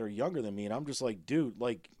people that are younger than me, and I'm just like, dude,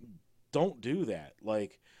 like, don't do that.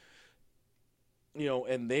 Like,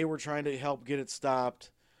 and they were trying to help get it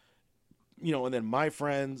stopped, and then my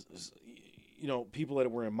friends, people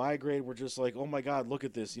that were in my grade were just like, oh my God, look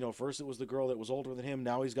at this. First it was the girl that was older than him.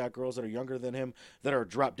 Now he's got girls that are younger than him that are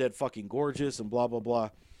drop dead fucking gorgeous and blah, blah, blah.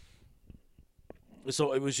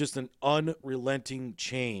 So it was just an unrelenting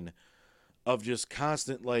chain of just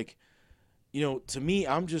constant, like, to me,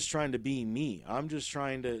 I'm just trying to be me. I'm just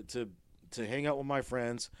trying to hang out with my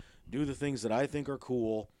friends, do the things that I think are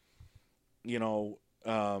cool,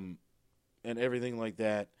 and everything like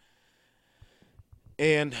that.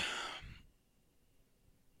 And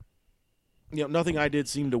nothing I did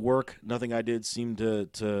seemed to work. Nothing I did seemed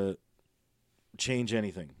to change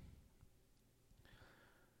anything.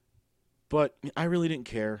 But I really didn't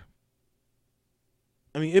care.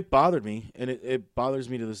 I mean, it bothered me, and it bothers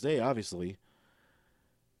me to this day, obviously.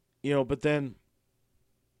 But then,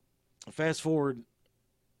 fast forward,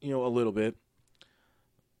 a little bit.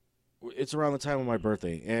 It's around the time of my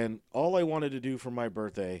birthday, and all I wanted to do for my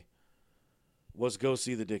birthday was go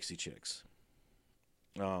see the Dixie Chicks.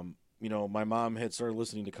 My mom had started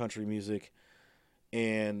listening to country music,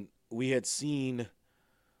 and we had seen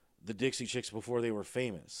the Dixie Chicks before they were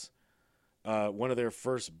famous. One of their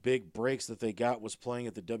first big breaks that they got was playing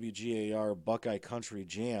at the WGAR Buckeye Country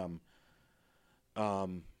Jam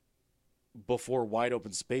before Wide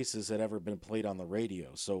Open Spaces had ever been played on the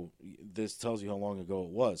radio. So this tells you how long ago it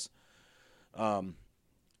was. And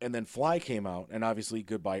then Fly came out, and obviously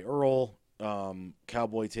Goodbye Earl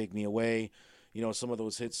Cowboy Take Me Away. Some of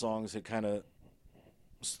those hit songs had kind of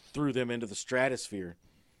threw them into the stratosphere.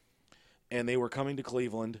 And they were coming to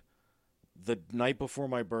Cleveland the night before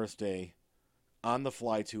my birthday on the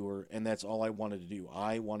Fly tour, and that's all I wanted to do.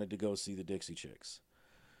 I wanted to go see the Dixie Chicks.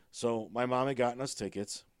 So my mom had gotten us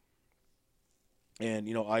tickets. And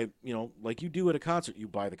like you do at a concert, you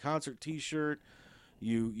buy the concert T-shirt,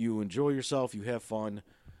 you enjoy yourself, you have fun,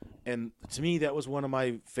 and to me that was one of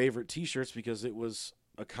my favorite T-shirts because it was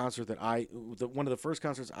a concert that one of the first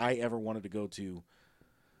concerts I ever wanted to go to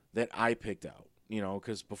that I picked out.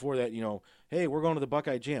 Because before that, hey, we're going to the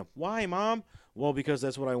Buckeye Jam. Why, Mom? Well, because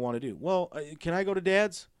that's what I want to do. Well, can I go to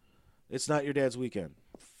Dad's? It's not your dad's weekend.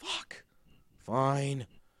 Fuck. Fine.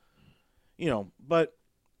 But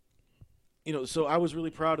so I was really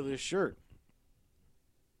proud of this shirt.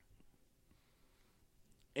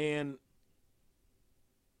 And,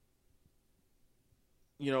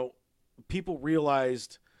 people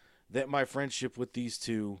realized that my friendship with these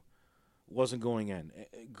two wasn't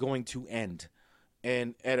going to end.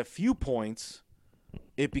 And at a few points,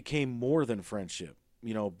 it became more than friendship,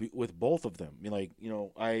 with both of them.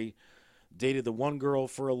 I dated the one girl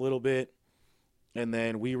for a little bit, and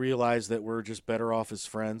then we realized that we're just better off as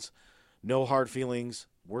friends. No hard feelings.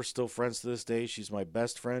 We're still friends to this day. She's my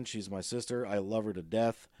best friend. She's my sister. I love her to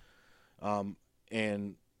death.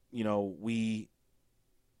 And we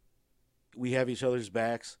have each other's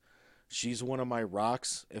backs. She's one of my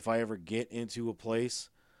rocks. If I ever get into a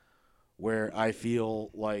place where I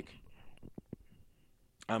feel like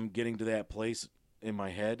I'm getting to that place in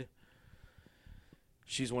my head,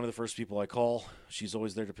 she's one of the first people I call. She's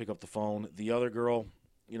always there to pick up the phone. The other girl,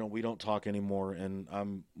 we don't talk anymore, and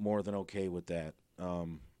I'm more than okay with that.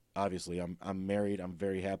 Obviously, I'm married. I'm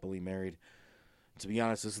very happily married. To be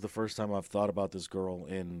honest, this is the first time I've thought about this girl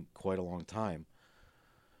in quite a long time.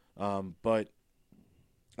 But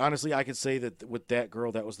honestly, I could say that with that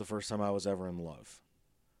girl, that was the first time I was ever in love.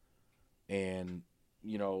 And,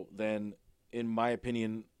 then, in my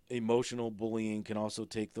opinion, emotional bullying can also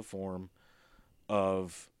take the form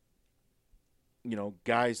of,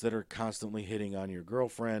 guys that are constantly hitting on your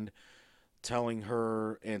girlfriend, telling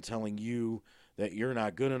her and telling you that you're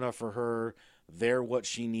not good enough for her, they're what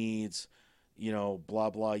she needs, blah,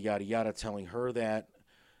 blah, yada, yada, telling her that,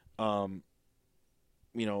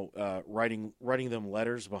 writing them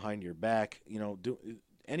letters behind your back, do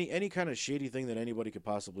any kind of shady thing that anybody could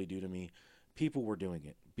possibly do to me. People were doing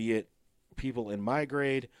it, be it people in my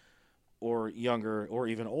grade or younger or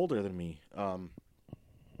even older than me.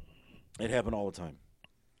 It happened all the time.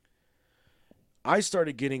 I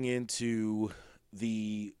started getting into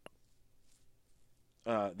the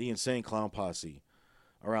Insane Clown Posse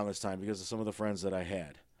around this time because of some of the friends that I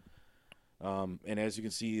had. And as you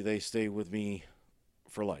can see, they stay with me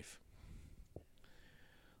for life.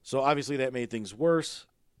 So obviously that made things worse,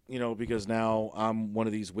 because now I'm one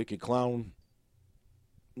of these wicked clown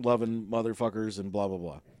loving motherfuckers and blah, blah,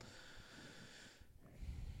 blah.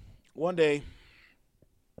 One day,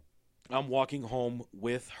 I'm walking home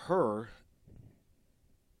with her,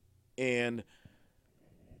 and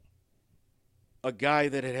a guy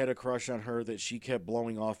that had a crush on her that she kept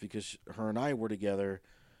blowing off because her and I were together,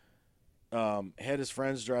 had his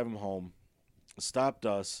friends drive him home, stopped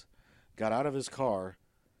us, got out of his car,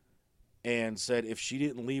 and said if she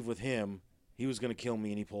didn't leave with him, he was going to kill me,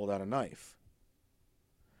 and he pulled out a knife.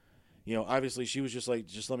 Obviously she was just like,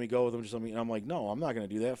 just let me go with him, just let me. And I'm like, no, I'm not going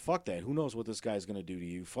to do that. Fuck that. Who knows what this guy's going to do to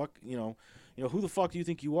you? Fuck, who the fuck do you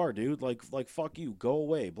think you are, dude? Like, fuck you. Go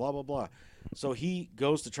away. Blah, blah, blah. So he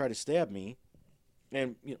goes to try to stab me.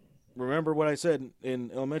 And remember what I said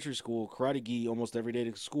in elementary school, karate gi almost every day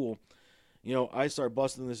to school. I start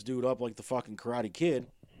busting this dude up like the fucking Karate Kid.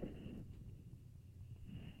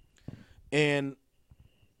 And,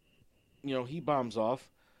 he bombs off.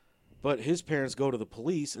 But his parents go to the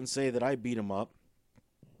police and say that I beat him up.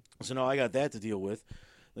 So now I got that to deal with.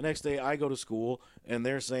 The next day I go to school and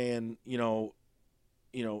they're saying,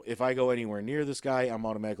 if I go anywhere near this guy, I'm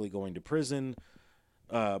automatically going to prison.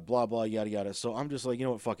 Blah, blah, yada, yada. So I'm just like, you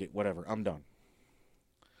know what, fuck it, whatever. I'm done.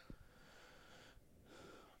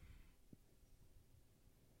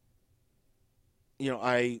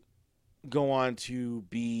 I go on to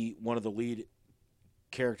be one of the lead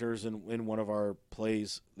characters in one of our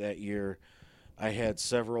plays that year. I had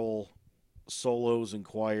several solos in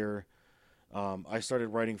choir. I started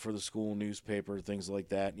writing for the school newspaper, things like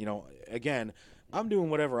that. Again, I'm doing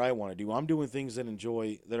whatever I want to do. I'm doing things that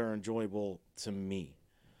are enjoyable to me.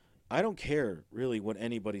 I don't care really what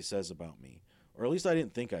anybody says about me, or at least I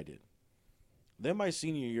didn't think I did. Then my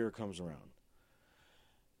senior year comes around.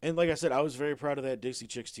 And like I said, I was very proud of that Dixie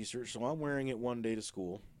Chicks t-shirt, so I'm wearing it one day to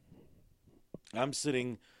school. I'm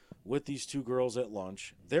sitting with these two girls at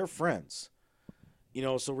lunch. They're friends.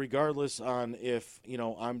 So regardless on if,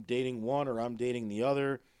 I'm dating one or I'm dating the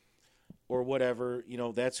other or whatever,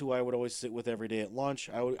 that's who I would always sit with every day at lunch.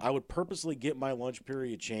 I would purposely get my lunch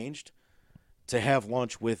period changed to have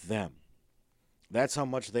lunch with them. That's how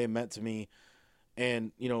much they meant to me.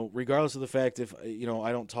 And, regardless of the fact if,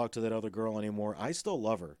 I don't talk to that other girl anymore, I still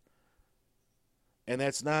love her. And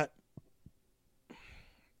that's not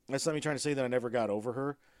me trying to say that I never got over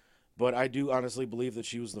her, but I do honestly believe that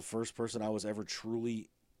she was the first person I was ever truly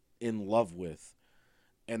in love with.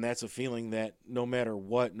 And that's a feeling that no matter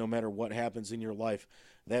what happens in your life,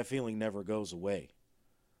 that feeling never goes away.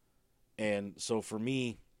 And so for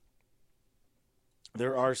me,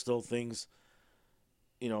 there are still things,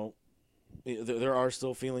 you know, there are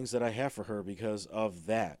still feelings that I have for her because of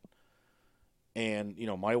that. And,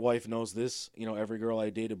 my wife knows this. Every girl I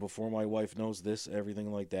dated before my wife knows this, everything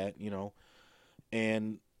like that.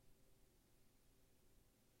 And,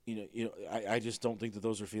 I just don't think that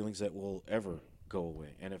those are feelings that will ever go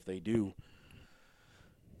away. And if they do,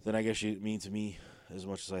 then I guess she didn't mean to me as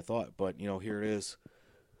much as I thought. But, here it is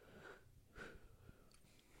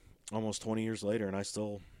almost 20 years later, and I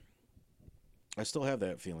still have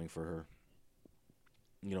that feeling for her.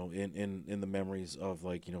 In the memories of,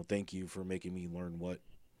 like, thank you for making me learn what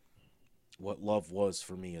love was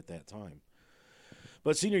for me at that time.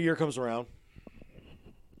 But senior year comes around.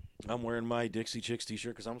 I'm wearing my Dixie Chicks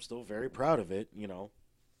t-shirt because I'm still very proud of it.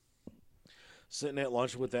 Sitting at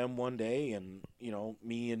lunch with them one day, and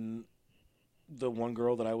me and the one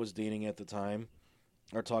girl that I was dating at the time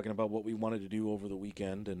are talking about what we wanted to do over the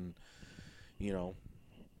weekend, and you know,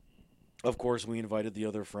 of course, we invited the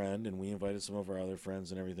other friend, and we invited some of our other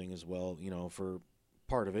friends and everything as well. For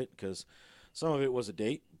part of it, because some of it was a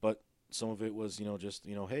date, but some of it was, just,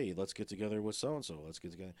 hey, let's get together with so and so. Let's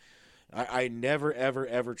get together. I never, ever,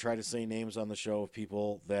 ever try to say names on the show of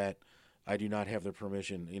people that I do not have their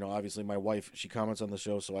permission. Obviously, my wife, she comments on the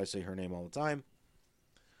show, so I say her name all the time.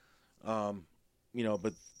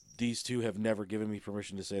 But these two have never given me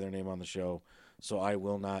permission to say their name on the show, so I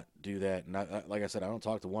will not do that. And like I said, I don't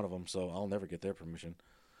talk to one of them, so I'll never get their permission.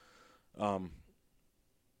 Um,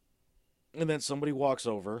 and then somebody walks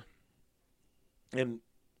over, and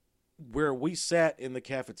where we sat in the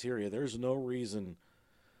cafeteria, there's no reason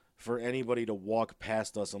for anybody to walk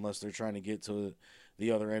past us unless they're trying to get to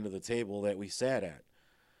the other end of the table that we sat at.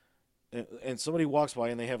 And somebody walks by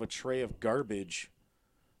and they have a tray of garbage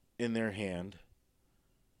in their hand.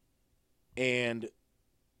 And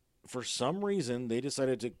for some reason, they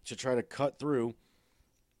decided to try to cut through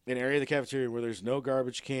an area of the cafeteria where there's no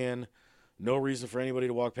garbage can, no reason for anybody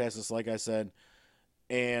to walk past us, like I said,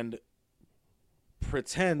 and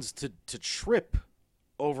pretends to trip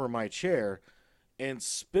over my chair and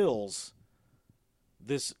spills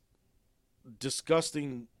this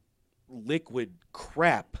disgusting liquid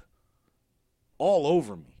crap all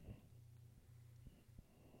over me.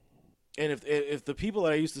 And if the people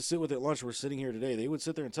that I used to sit with at lunch were sitting here today, they would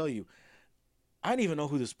sit there and tell you, I didn't even know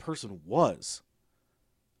who this person was.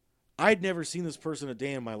 I'd never seen this person a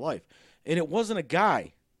day in my life. And it wasn't a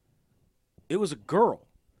guy. It was a girl.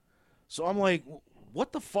 So I'm like,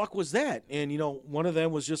 what the fuck was that? And, one of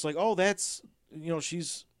them was just like, oh, that's,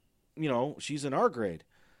 she's in our grade.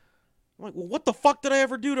 I'm like, well, what the fuck did I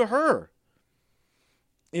ever do to her?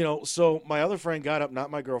 So my other friend got up,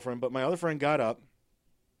 not my girlfriend, but my other friend got up,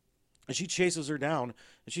 and she chases her down,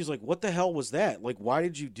 and she's like, what the hell was that? Like, why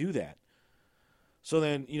did you do that? So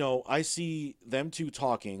then, I see them two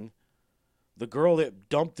talking. The girl that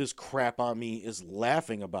dumped this crap on me is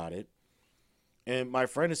laughing about it. And my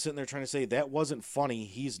friend is sitting there trying to say, that wasn't funny.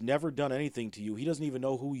 He's never done anything to you. He doesn't even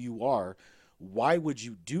know who you are. Why would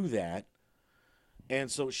you do that?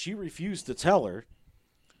 And so she refused to tell her.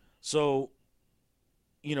 So,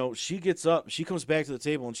 she gets up. She comes back to the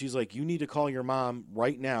table, and she's like, you need to call your mom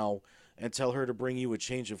right now and tell her to bring you a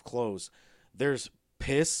change of clothes. There's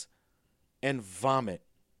piss and vomit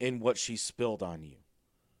in what she spilled on you.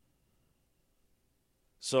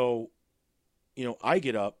 So, I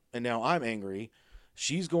get up, and now I'm angry.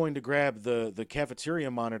 She's going to grab the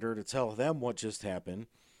cafeteria monitor to tell them what just happened.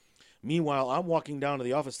 Meanwhile, I'm walking down to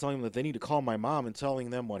the office telling them that they need to call my mom and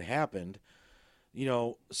telling them what happened.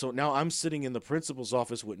 So now I'm sitting in the principal's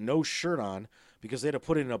office with no shirt on because they had to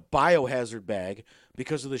put it in a biohazard bag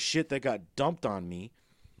because of the shit that got dumped on me.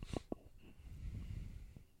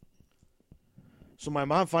 So my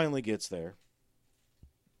mom finally gets there.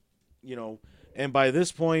 And by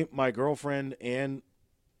this point, my girlfriend and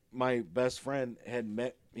my best friend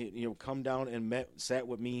had come down and sat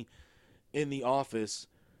with me in the office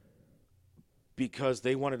because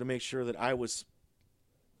they wanted to make sure that I was,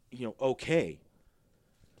 okay.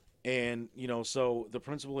 And, so the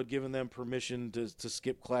principal had given them permission to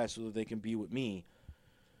skip class so that they can be with me.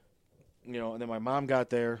 And then my mom got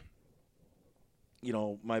there.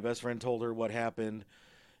 My best friend told her what happened,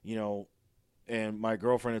 you know, and my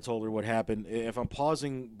girlfriend had told her what happened. If I'm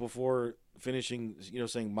pausing before finishing,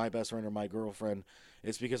 saying my best friend or my girlfriend,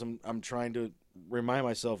 it's because I'm trying to remind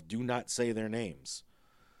myself, do not say their names.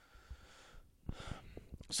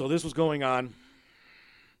 So this was going on,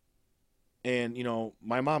 and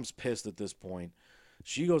my mom's pissed at this point.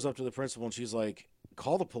 She goes up to the principal and she's like,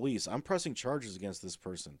 "Call the police. I'm pressing charges against this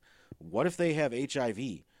person. What if they have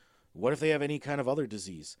HIV? What if they have any kind of other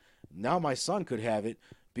disease? Now my son could have it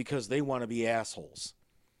because they want to be assholes."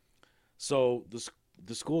 So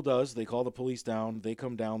the school does. They call the police down. They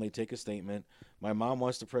come down. They take a statement. My mom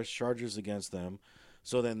wants to press charges against them.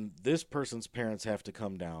 So then this person's parents have to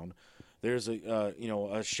come down. There's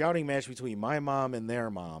a shouting match between my mom and their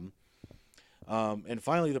mom. And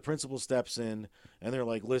finally, the principal steps in, and they're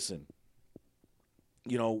like, "Listen,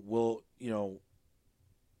 the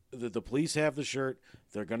police have the shirt.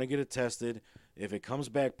 They're going to get it tested. If it comes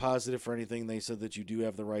back positive for anything, they said that you do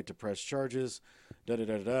have the right to press charges,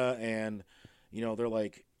 da-da-da-da." And, they're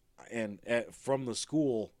like, from the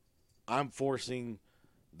school, I'm forcing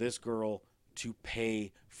this girl to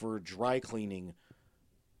pay for dry cleaning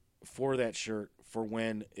for that shirt for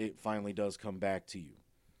when it finally does come back to you.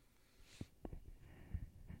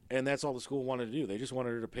 And that's all the school wanted to do. They just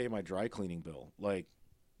wanted her to pay my dry cleaning bill. Like,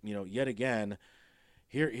 yet again,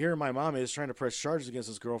 here my mom is trying to press charges against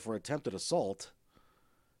this girl for attempted assault.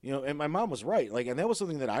 And my mom was right. Like, and that was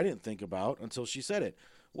something that I didn't think about until she said it.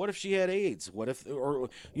 What if she had AIDS? What if, or,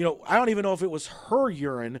 I don't even know if it was her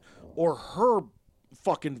urine or her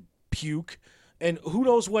fucking puke, and who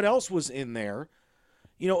knows what else was in there.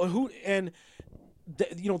 That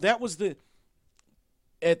was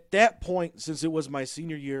at that point, since it was my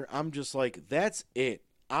senior year, I'm just like, that's it.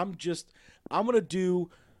 I'm going to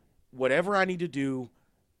do whatever I need to do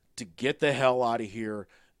to get the hell out of here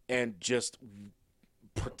and just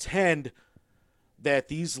pretend that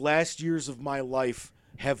these last years of my life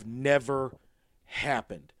have never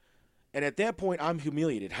happened. And at that point, I'm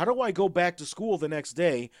humiliated. How do I go back to school the next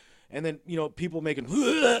day and then, people making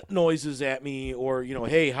noises at me, or,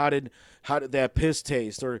 hey, how did that piss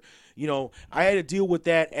taste? Or, I had to deal with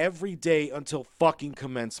that every day until fucking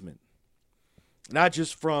commencement. Not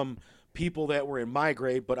just from people that were in my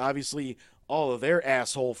grade, but obviously all of their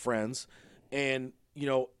asshole friends. And,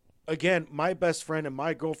 again, my best friend and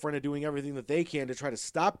my girlfriend are doing everything that they can to try to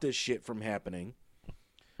stop this shit from happening.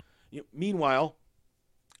 Meanwhile,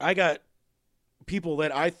 I got people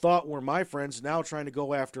that I thought were my friends now trying to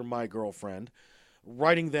go after my girlfriend,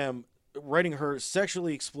 writing her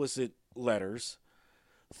sexually explicit letters,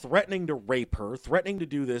 threatening to rape her, threatening to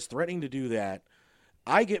do this, threatening to do that.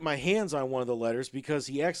 I get my hands on one of the letters because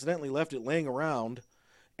he accidentally left it laying around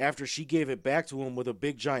after she gave it back to him with a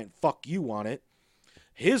big giant "fuck you" on it.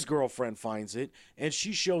 His girlfriend finds it, and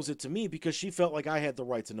she shows it to me because she felt like I had the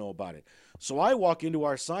right to know about it. So I walk into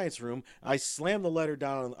our science room, I slam the letter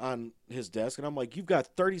down on his desk, and I'm like, "You've got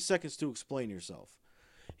 30 seconds to explain yourself."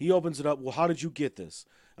 He opens it up. "Well, how did you get this?"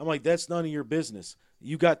 I'm like, "That's none of your business.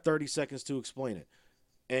 You got 30 seconds to explain it,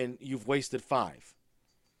 and you've wasted 5.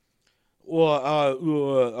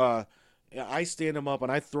 Well, I stand him up,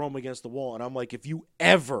 and I throw him against the wall, and I'm like, "If you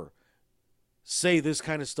ever say this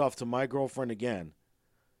kind of stuff to my girlfriend again,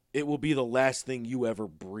 it will be the last thing you ever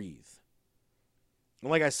breathe."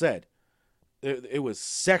 And like I said, it was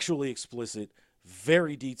sexually explicit,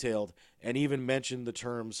 very detailed, and even mentioned the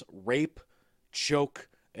terms rape, choke,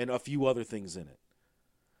 and a few other things in it.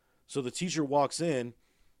 So the teacher walks in.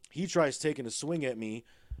 He tries taking a swing at me.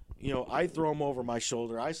 I throw him over my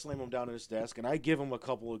shoulder. I slam him down at his desk, and I give him a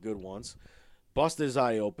couple of good ones. Bust his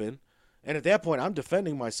eye open. And at that point, I'm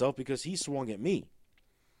defending myself because he swung at me.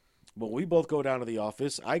 But we both go down to the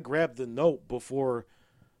office. I grab the note before,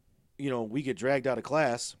 we get dragged out of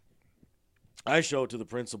class. I show it to the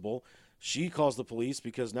principal. She calls the police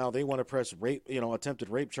because now they want to press rape, attempted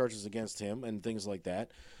rape charges against him and things like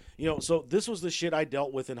that. So this was the shit I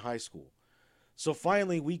dealt with in high school. So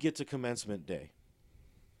finally, we get to commencement day.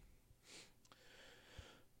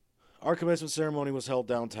 Our commencement ceremony was held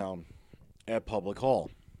downtown at Public Hall.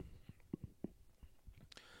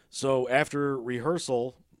 So after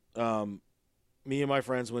rehearsal, me and my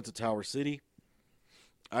friends went to Tower City.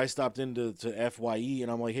 I stopped into FYE, and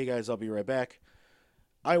I'm like, "Hey guys, I'll be right back."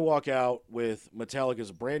 I walk out with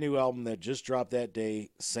Metallica's brand new album that just dropped that day,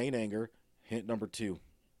 Saint Anger, hit number 2.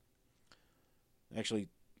 Actually,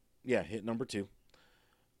 yeah, hit number 2.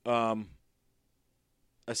 A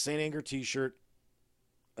Saint Anger t-shirt,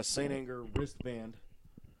 a Saint Anger wristband,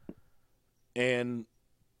 and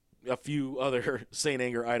a few other Saint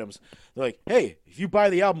Anger items. They're like, hey, if you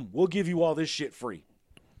buy the album, we'll give you all this shit free.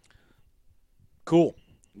 Cool.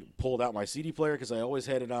 Pulled out my CD player because I always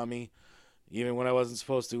had it on me, even when I wasn't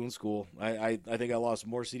supposed to in school. I think I lost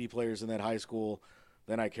more CD players in that high school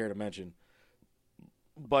than I care to mention.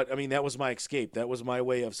 But, I mean, that was my escape. That was my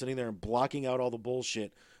way of sitting there and blocking out all the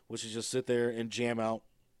bullshit, which is just sit there and jam out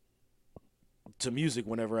to music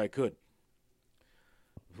whenever I could.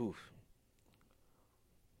 Oof.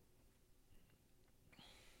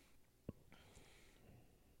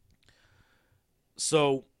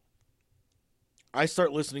 So, I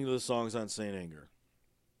start listening to the songs on Saint Anger.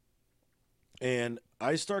 And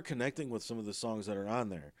I start connecting with some of the songs that are on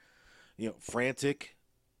there. You know, Frantic,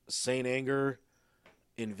 Saint Anger,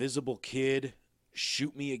 Invisible Kid,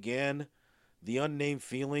 Shoot Me Again, The Unnamed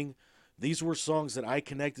Feeling. These were songs that I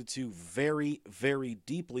connected to very, very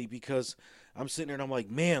deeply because I'm sitting there and I'm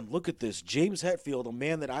like, man, look at this. James Hetfield, a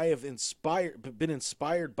man that I have been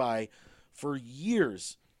inspired by for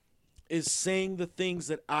years, is saying the things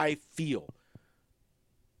that I feel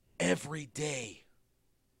every day.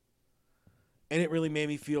 And it really made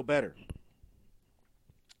me feel better.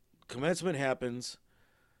 Commencement happens.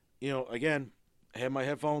 You know, again, I had my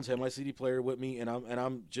headphones, had my CD player with me, and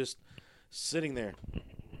I'm just sitting there.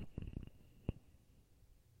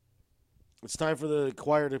 It's time for the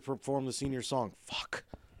choir to perform the senior song. Fuck.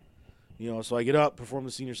 You know, so I get up, perform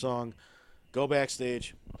the senior song, go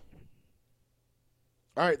backstage.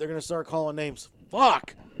 All right, they're going to start calling names.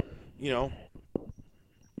 Fuck. You know.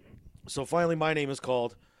 So finally my name is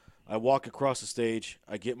called. I walk across the stage.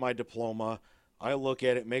 I get my diploma. I look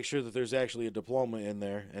at it, make sure that there's actually a diploma in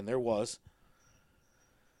there, and there was.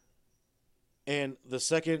 And the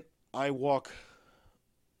second I walk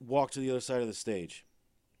to the other side of the stage,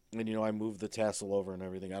 and, you know, I move the tassel over and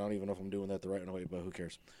everything. I don't even know if I'm doing that the right way, but who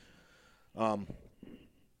cares? All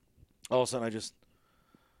of a sudden I just...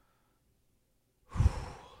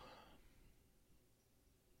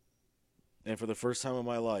 And for the first time in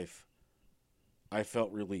my life, I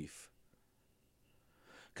felt relief.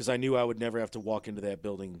 Because I knew I would never have to walk into that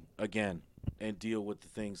building again and deal with the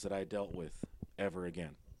things that I dealt with ever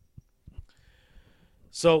again.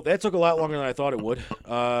 So that took a lot longer than I thought it would.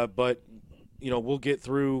 But, you know, we'll get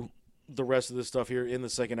through the rest of this stuff here in the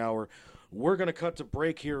second hour. We're going to cut to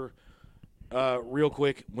break here real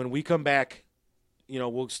quick. When we come back, you know,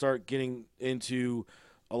 we'll start getting into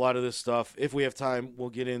a lot of this stuff. If we have time, we'll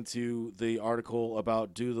get into the article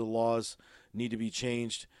about do the laws need to be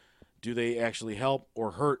changed? Do they actually help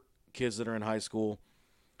or hurt kids that are in high school?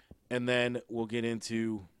 And then we'll get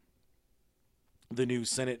into the new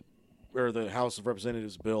Senate or the House of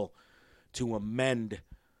Representatives bill to amend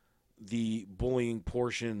the bullying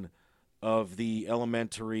portion of the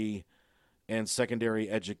Elementary and Secondary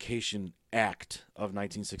Education Act of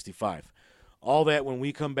 1965. All that when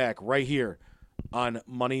we come back right here on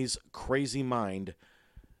Money's Crazy Mind.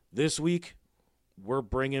 This week, we're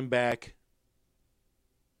bringing back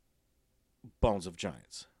Bones of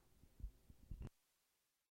Giants.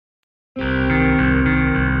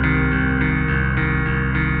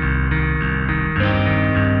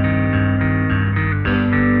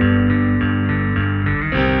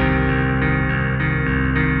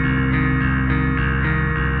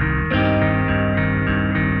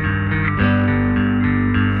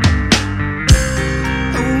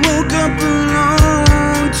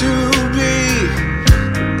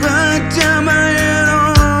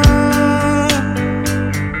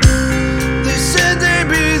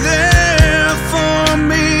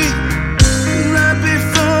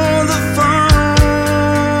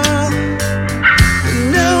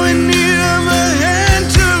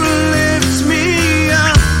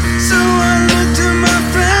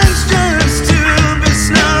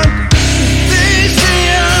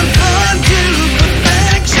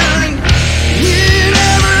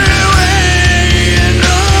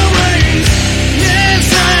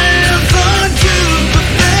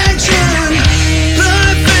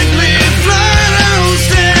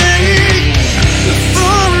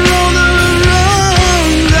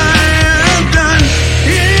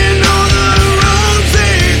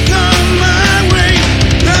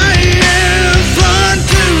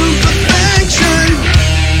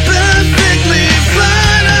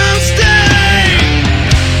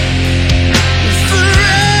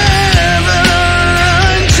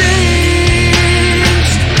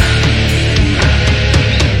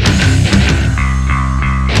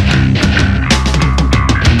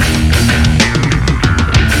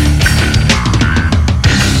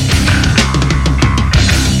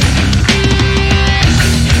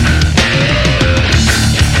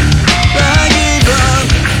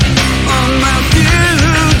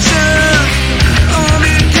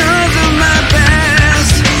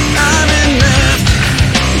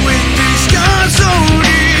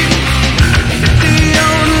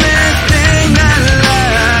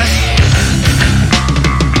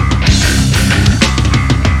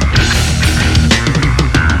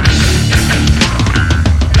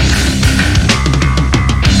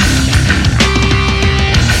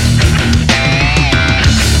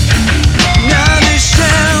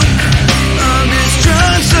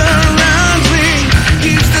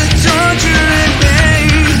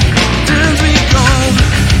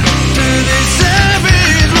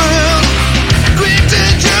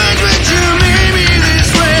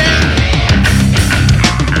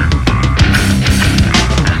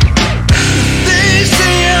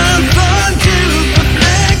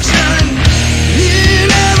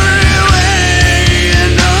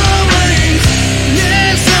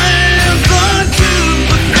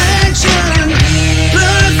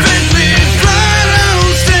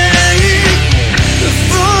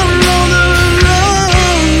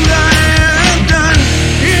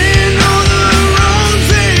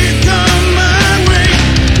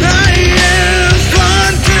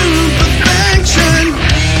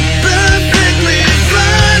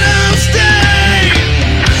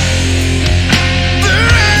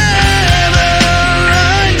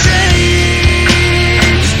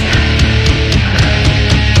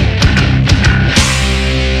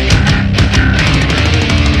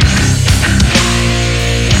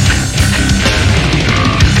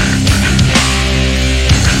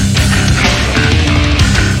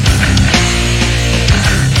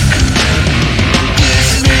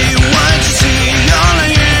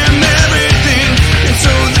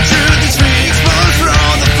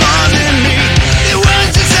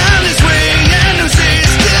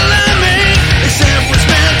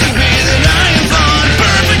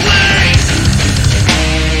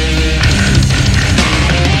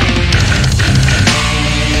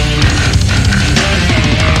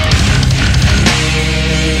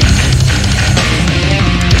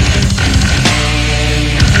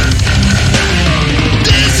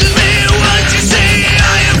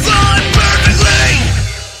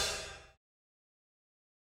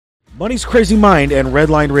 Money's Crazy Mind and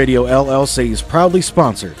Redline Radio LLC is proudly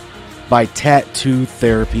sponsored by Tattoo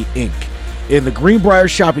Therapy Inc. in the Greenbrier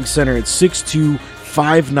Shopping Center at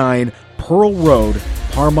 6259 Pearl Road,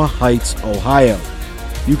 Parma Heights, Ohio.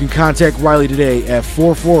 You can contact Riley today at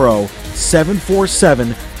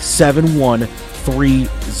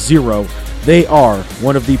 440-747-7130. They are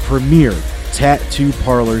one of the premier tattoo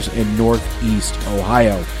parlors in Northeast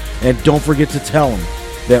Ohio. And don't forget to tell them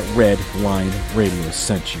that Red Line Radio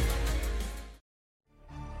sent you.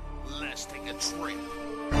 Let's take a trip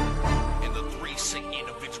in the three sick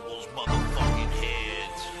individuals' motherfucking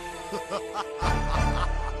heads.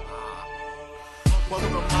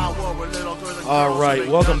 All right,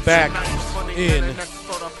 welcome back in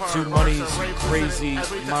to Money's Crazy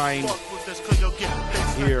Mind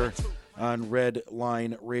here on Red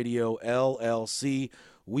Line Radio LLC.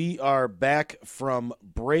 We are back from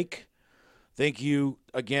break. Thank you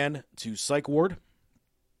again to Psych Ward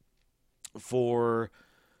for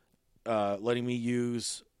letting me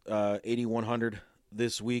use 8100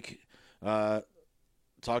 this week.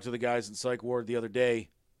 Talked to the guys in Psych Ward the other day.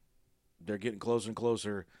 They're getting closer and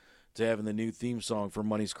closer to having the new theme song for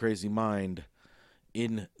Money's Crazy Mind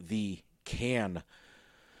in the can.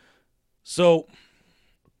 So,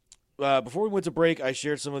 before we went to break, I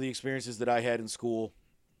shared some of the experiences that I had in school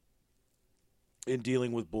in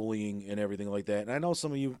dealing with bullying and everything like that. And I know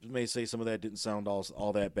some of you may say some of that didn't sound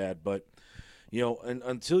all that bad, but, you know,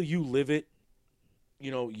 until you live it, you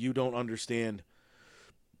know, you don't understand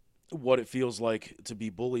what it feels like to be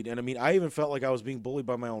bullied. And I mean, I even felt like I was being bullied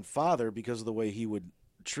by my own father because of the way he would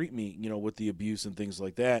treat me, you know, with the abuse and things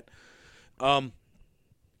like that.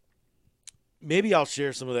 Maybe I'll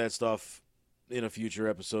share some of that stuff in a future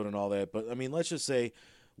episode and all that. But I mean, let's just say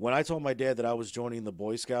when I told my dad that I was joining the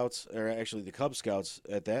Boy Scouts, or actually the Cub Scouts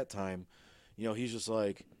at that time, you know, he's just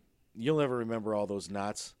like, you'll never remember all those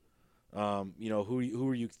knots. You know, who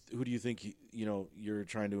do you think, you know, you're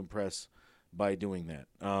trying to impress by doing that?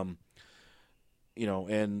 You know,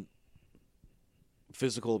 and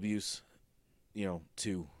physical abuse, you know,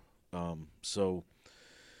 too.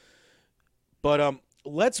 But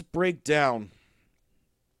let's break down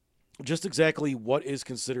just exactly what is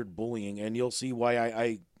considered bullying, and you'll see why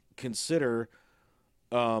I consider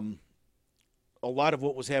a lot of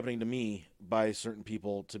what was happening to me by certain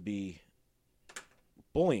people to be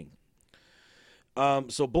bullying.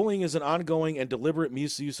 So bullying is an ongoing and deliberate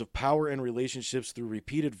misuse of power in relationships through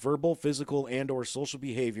repeated verbal, physical, and or social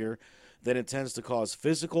behavior that intends to cause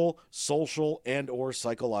physical, social, and or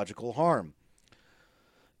psychological harm.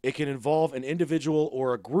 It can involve an individual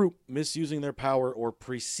or a group misusing their power or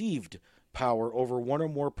perceived power over one or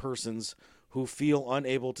more persons who feel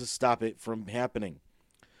unable to stop it from happening.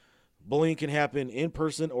 Bullying can happen in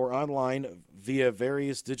person or online via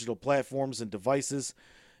various digital platforms and devices.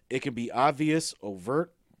 It can be obvious,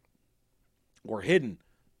 overt, or hidden,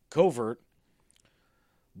 covert.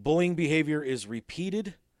 Bullying behavior is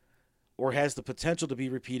repeated or has the potential to be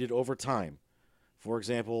repeated over time, for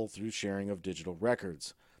example, through sharing of digital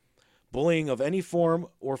records. Bullying of any form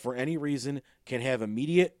or for any reason can have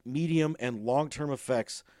immediate, medium, and long-term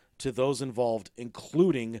effects to those involved,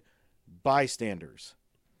 including bystanders.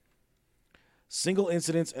 Single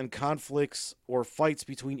incidents and conflicts or fights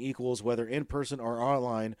between equals, whether in person or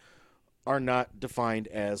online, are not defined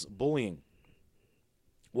as bullying.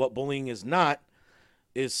 What bullying is not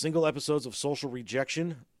is single episodes of social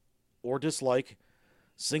rejection or dislike,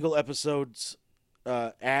 single episodes,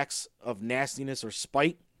 acts of nastiness or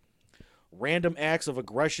spite, random acts of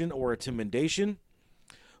aggression or intimidation,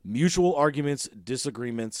 mutual arguments,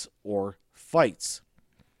 disagreements, or fights.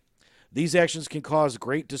 These actions can cause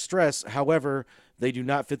great distress. However, they do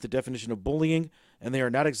not fit the definition of bullying, and they are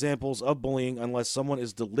not examples of bullying unless someone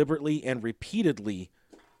is deliberately and repeatedly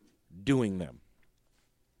doing them.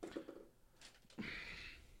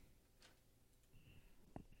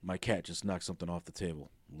 My cat just knocked something off the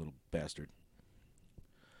table, little bastard.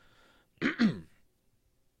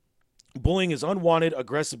 Bullying is unwanted,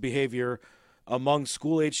 aggressive behavior among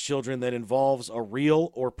school-age children that involves a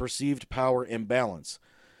real or perceived power imbalance.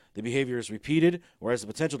 The behavior is repeated or has the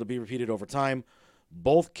potential to be repeated over time.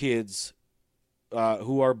 Both kids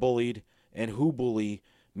who are bullied and who bully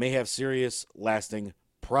may have serious, lasting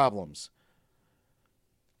problems.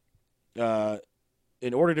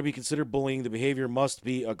 In order to be considered bullying, the behavior must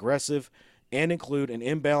be aggressive and include an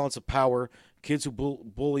imbalance of power. Kids who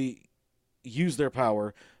bully use their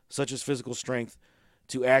power, such as physical strength,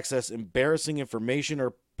 to access embarrassing information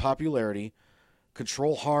or popularity,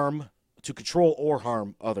 control or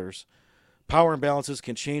harm others. Power imbalances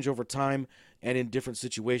can change over time and in different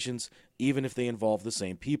situations, even if they involve the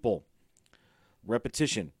same people.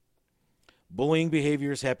 Repetition. Bullying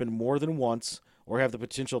behaviors happen more than once or have the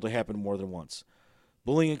potential to happen more than once.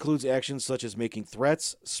 Bullying includes actions such as making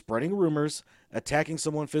threats, spreading rumors, attacking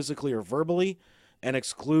someone physically or verbally, and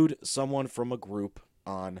exclude someone from a group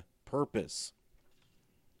on purpose.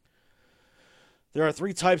 There are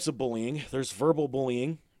 3 types of bullying. There's verbal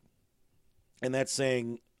bullying, and that's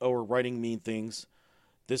saying or writing mean things.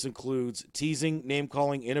 This includes teasing,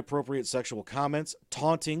 name-calling, inappropriate sexual comments,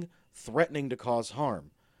 taunting, threatening to cause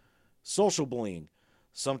harm. Social bullying,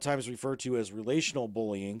 sometimes referred to as relational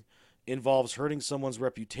bullying, involves hurting someone's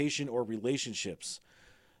reputation or relationships.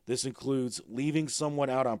 This includes leaving someone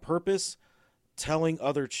out on purpose, telling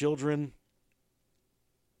other children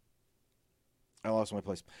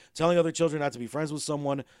telling other children not to be friends with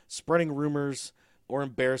someone, spreading rumors, or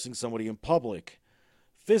embarrassing somebody in public.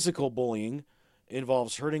 Physical bullying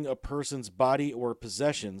involves hurting a person's body or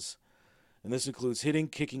possessions, and this includes hitting,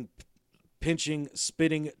 kicking, pinching,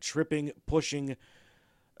 spitting, tripping, pushing,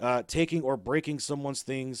 taking or breaking someone's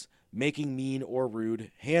things, making mean or rude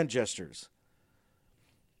hand gestures.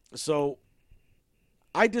 So,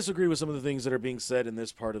 I disagree with some of the things that are being said in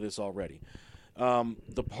this part of this already.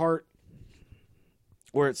 The part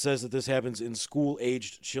where it says that this happens in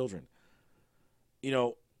school-aged children. You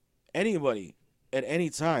know, anybody at any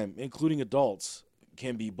time, including adults,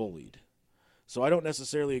 can be bullied. So I don't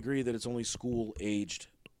necessarily agree that it's only school-aged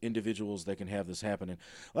individuals that can have this happen. And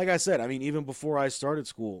like I said, I mean, even before I started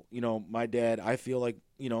school, you know, my dad, I feel like,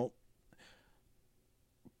 you know,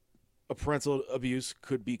 a parental abuse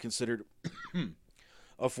could be considered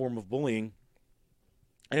a form of bullying,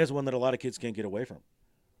 and it's one that a lot of kids can't get away from.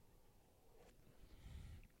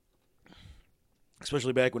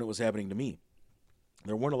 Especially back when it was happening to me.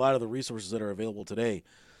 There weren't a lot of the resources that are available today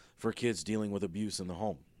for kids dealing with abuse in the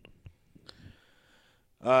home.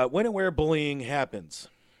 When and where bullying happens.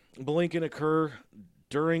 Bullying can occur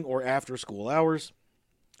during or after school hours.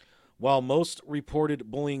 While most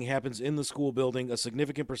reported bullying happens in the school building, a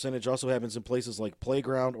significant percentage also happens in places like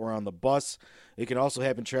playground or on the bus. It can also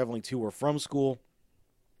happen traveling to or from school,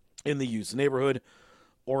 in the youth neighborhood,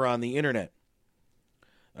 or on the internet.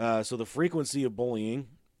 So the frequency of bullying,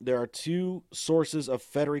 there are 2 sources of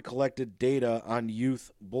federally collected data on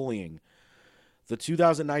youth bullying. The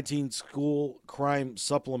 2019 School Crime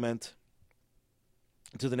Supplement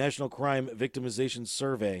to the National Crime Victimization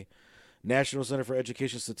Survey, National Center for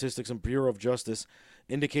Education Statistics, and Bureau of Justice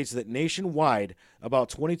indicates that nationwide, about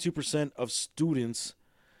 22% of students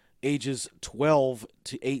ages 12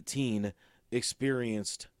 to 18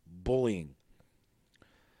 experienced bullying.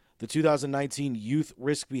 The 2019 Youth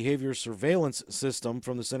Risk Behavior Surveillance System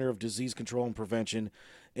from the Center of Disease Control and Prevention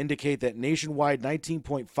indicate that nationwide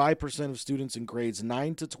 19.5% of students in grades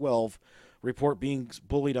 9 to 12 report being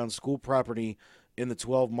bullied on school property in the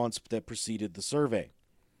 12 months that preceded the survey.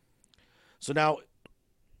 So now,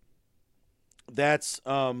 that's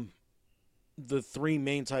the 3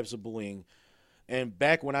 main types of bullying. And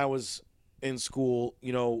back when I was in school,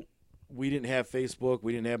 you know, we didn't have Facebook,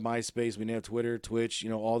 we didn't have MySpace, we didn't have Twitter, Twitch, you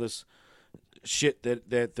know, all this shit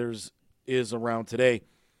that is around today.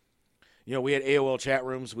 You know, we had AOL chat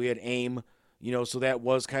rooms, we had AIM, you know, so that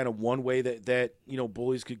was kind of one way that you know,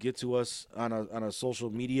 bullies could get to us on a social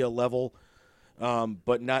media level,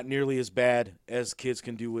 but not nearly as bad as kids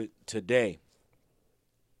can do it today.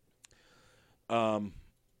 You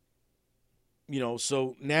know,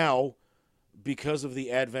 so now, because of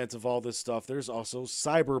the advent of all this stuff, there's also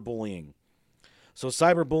cyberbullying. So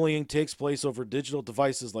cyberbullying takes place over digital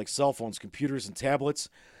devices like cell phones, computers, and tablets.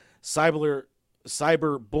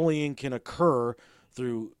 Cyberbullying can occur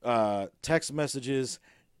through text messages,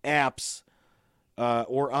 apps,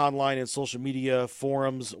 or online and social media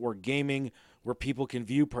forums or gaming where people can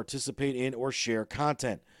view, participate in, or share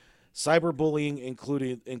content. Cyberbullying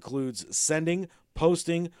includes sending,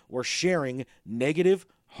 posting, or sharing negative,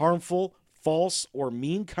 harmful, false, or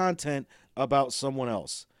mean content about someone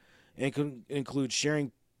else. It can include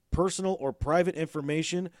sharing personal or private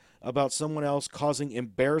information about someone else, causing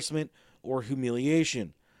embarrassment or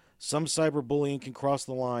humiliation. Some cyberbullying can cross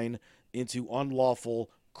the line into unlawful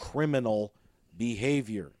criminal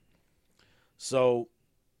behavior. So,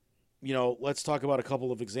 you know, let's talk about a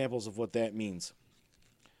couple of examples of what that means.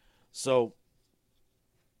 So,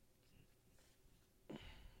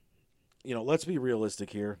 you know, let's be realistic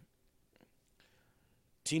here.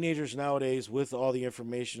 Teenagers nowadays, with all the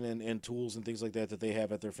information and tools and things like that they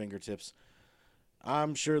have at their fingertips,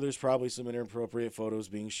 I'm sure there's probably some inappropriate photos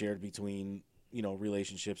being shared between, you know,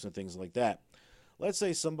 relationships and things like that. Let's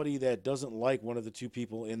say somebody that doesn't like one of the 2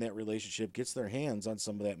 people in that relationship gets their hands on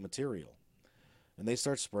some of that material, and they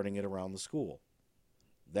start spreading it around the school.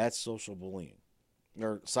 That's social bullying.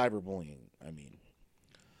 or cyberbullying, I mean.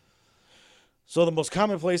 So the most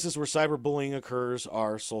common places where cyberbullying occurs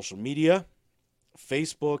are social media,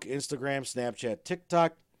 Facebook, Instagram, Snapchat,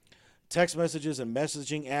 TikTok, text messages and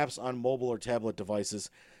messaging apps on mobile or tablet devices,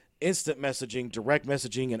 instant messaging, direct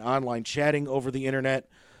messaging, and online chatting over the internet,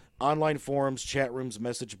 online forums, chat rooms,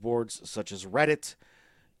 message boards such as Reddit,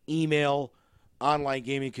 email, online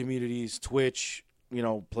gaming communities, Twitch,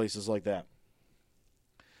 places like that.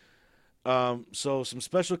 So some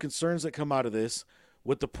special concerns that come out of this.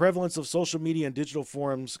 With the prevalence of social media and digital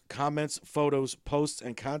forums, comments, photos, posts,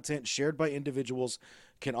 and content shared by individuals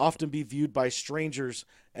can often be viewed by strangers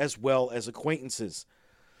as well as acquaintances.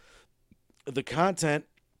 The content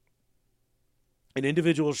an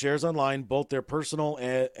individual shares online, both their personal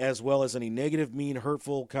as well as any negative, mean,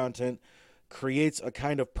 hurtful content, creates a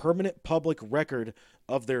kind of permanent public record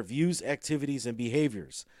of their views, activities, and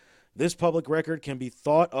behaviors. This public record can be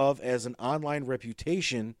thought of as an online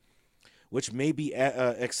reputation, which may be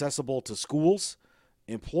accessible to schools,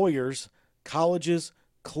 employers, colleges,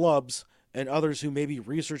 clubs, and others who may be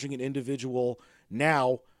researching an individual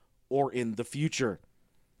now or in the future.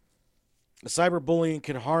 Cyberbullying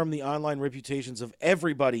can harm the online reputations of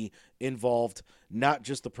everybody involved, not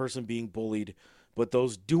just the person being bullied, but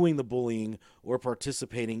those doing the bullying or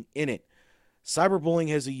participating in it. Cyberbullying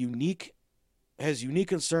has unique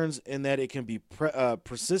concerns in that it can be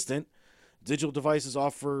persistent. Digital devices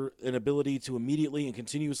offer an ability to immediately and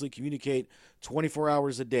continuously communicate 24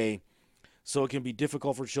 hours a day, so it can be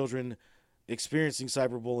difficult for children experiencing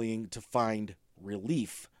cyberbullying to find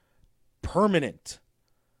relief. Permanent.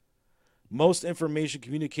 Most information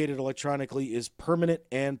communicated electronically is permanent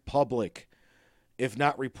and public. If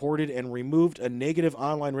not reported and removed, a negative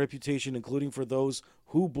online reputation, including for those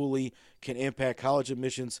who bully, can impact college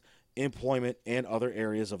admissions, employment, and other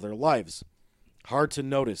areas of their lives. Hard to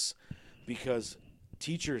notice, because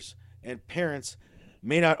teachers and parents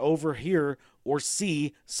may not overhear or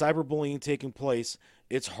see cyberbullying taking place.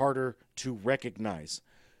 It's harder to recognize.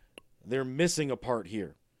 They're missing a part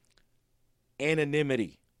here.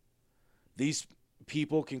 Anonymity. These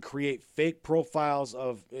people can create fake profiles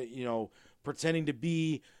of, pretending to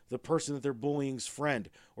be the person that they're bullying's friend,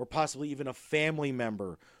 or possibly even a family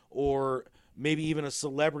member, or maybe even a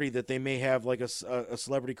celebrity that they may have like a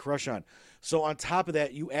celebrity crush on. So on top of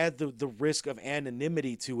that, you add the risk of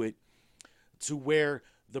anonymity to it, to where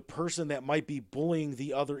the person that might be bullying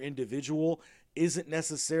the other individual isn't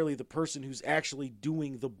necessarily the person who's actually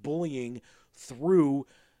doing the bullying through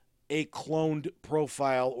a cloned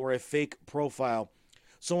profile or a fake profile.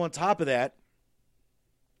 So on top of that,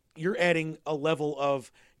 you're adding a level of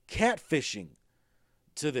catfishing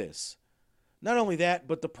to this. Not only that,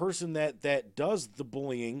 but the person that does the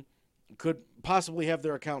bullying could possibly have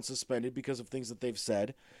their account suspended because of things that they've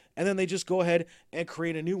said, and then they just go ahead and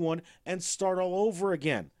create a new one and start all over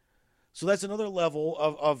again. So that's another level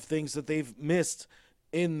of things that they've missed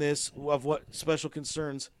in this, of what special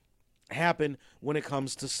concerns happen when it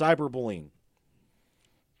comes to cyberbullying.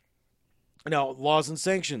 Now, laws and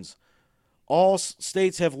sanctions. All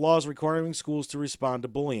states have laws requiring schools to respond to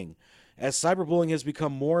bullying. As cyberbullying has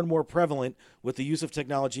become more and more prevalent with the use of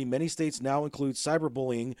technology, many states now include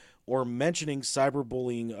cyberbullying or mentioning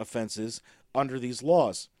cyberbullying offenses under these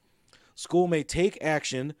laws. School may take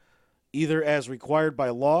action either as required by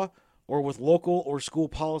law or with local or school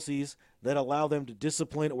policies that allow them to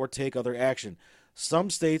discipline or take other action. Some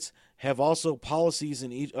states have also policies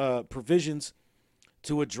and provisions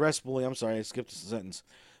to address bullying. I'm sorry, I skipped a sentence.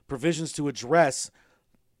 Provisions to address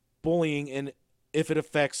bullying and if it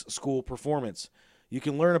affects school performance. You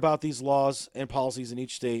can learn about these laws and policies in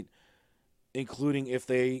each state, including if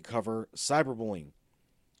they cover cyberbullying.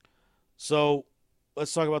 So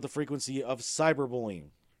let's talk about the frequency of cyberbullying.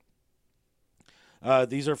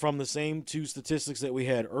 These are from the same two statistics that we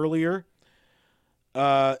had earlier.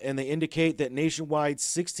 And they indicate that nationwide,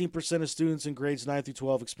 16% of students in grades 9 through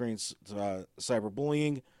 12 experience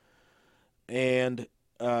cyberbullying. And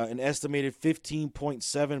an estimated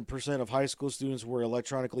 15.7% of high school students were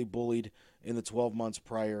electronically bullied in the 12 months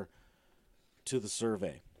prior to the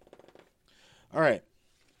survey. All right.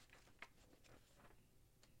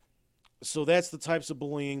 So that's the types of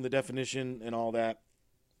bullying, the definition, and all that.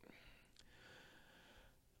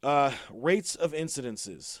 Rates of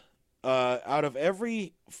incidences. Out of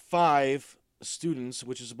every 5 students,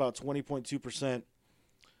 which is about 20.2%,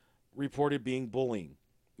 reported being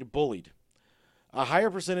bullied. A higher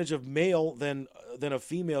percentage of male than of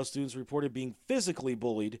female students reported being physically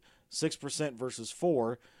bullied, 6% versus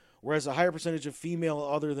 4%, whereas a higher percentage of female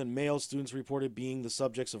other than male students reported being the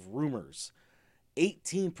subjects of rumors,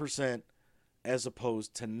 18% as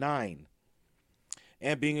opposed to 9%.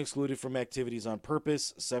 and being excluded from activities on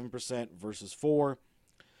purpose, 7% versus 4%.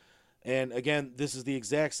 And again, this is the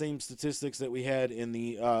exact same statistics that we had in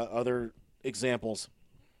the other examples.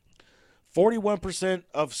 41%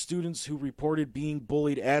 of students who reported being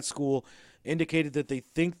bullied at school indicated that they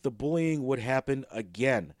think the bullying would happen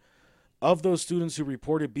again. Of those students who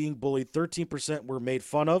reported being bullied, 13% were made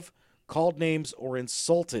fun of, called names, or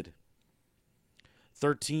insulted.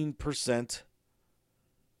 13%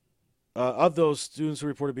 of those students who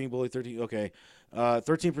reported being bullied,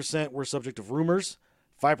 13% were subject of rumors.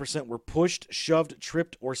 5% were pushed, shoved,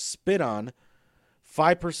 tripped, or spit on.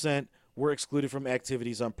 5% were excluded from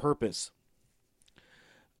activities on purpose.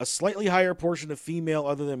 A slightly higher portion of female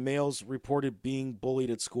other than males reported being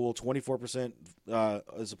bullied at school, 24%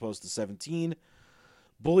 as opposed to 17%.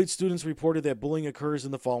 Bullied students reported that bullying occurs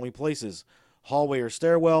in the following places: hallway or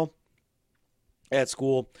stairwell, at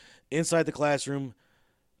school, inside the classroom.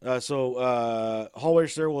 Hallway or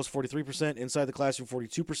stairwell is 43%, inside the classroom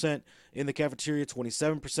 42%, in the cafeteria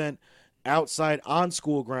 27%, outside on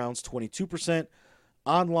school grounds 22%,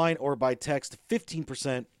 online or by text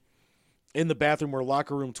 15%, in the bathroom or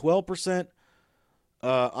locker room 12%,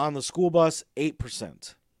 on the school bus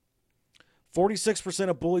 8%. 46%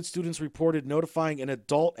 of bullied students reported notifying an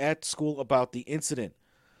adult at school about the incident.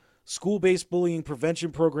 School-based bullying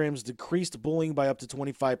prevention programs decreased bullying by up to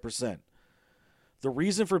 25%. The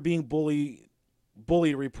reason for being bullied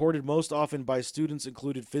reported most often by students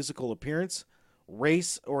included physical appearance,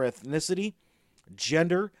 race or ethnicity,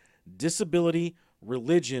 gender, disability,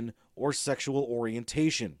 religion, or sexual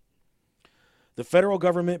orientation. The federal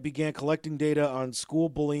government began collecting data on school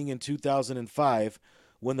bullying in 2005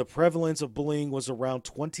 when the prevalence of bullying was around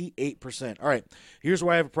 28%. All right, here's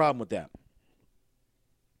where I have a problem with that.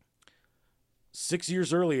 6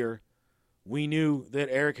 years earlier, we knew that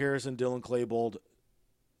Eric Harris and Dylan Klebold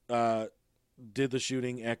did the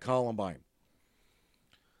shooting at Columbine.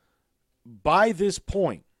 By this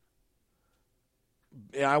point,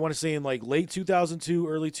 I want to say in like late 2002,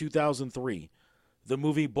 early 2003, the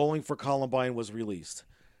movie Bowling for Columbine was released.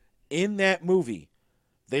 In that movie,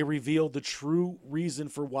 they revealed the true reason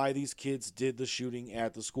for why these kids did the shooting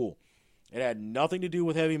at the school. It had nothing to do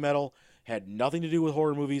with heavy metal, had nothing to do with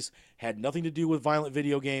horror movies, had nothing to do with violent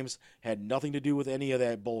video games, had nothing to do with any of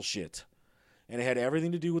that bullshit. And it had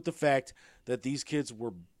everything to do with the fact that these kids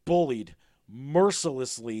were bullied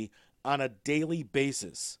mercilessly on a daily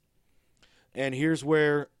basis. And here's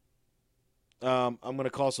where I'm going to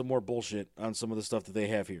call some more bullshit on some of the stuff that they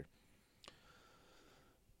have here.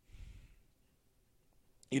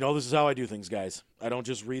 You know, this is how I do things, guys. I don't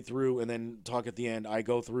just read through and then talk at the end. I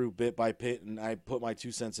go through bit by bit and I put my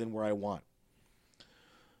 2 cents in where I want.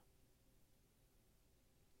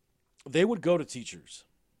 They would go to teachers.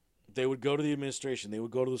 They would go to the administration. They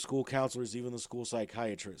would go to the school counselors, even the school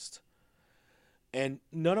psychiatrist. And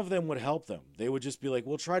none of them would help them. They would just be like,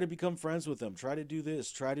 well, try to become friends with them. Try to do this.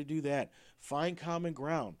 Try to do that. Find common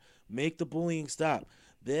ground. Make the bullying stop.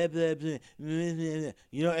 Blah, blah, blah, blah, blah.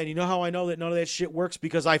 You know, and you know how I know that none of that shit works?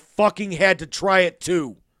 Because I fucking had to try it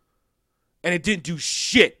too. And it didn't do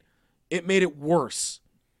shit. It made it worse.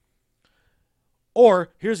 Or,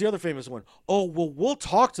 here's the other famous one. Oh, well, we'll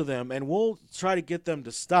talk to them and we'll try to get them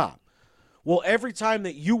to stop. Well, every time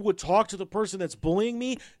that you would talk to the person that's bullying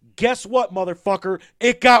me, guess what, motherfucker?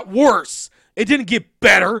 It got worse. It didn't get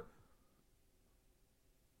better.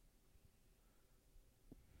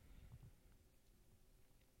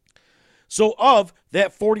 So of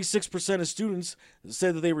that 46% of students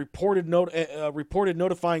said that they reported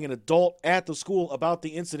notifying an adult at the school about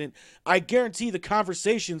the incident, I guarantee the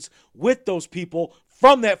conversations with those people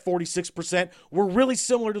from that 46% were really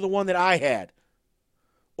similar to the one that I had.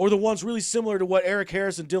 Or the ones really similar to what Eric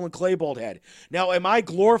Harris and Dylan Klebold had. Now, am I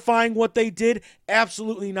glorifying what they did?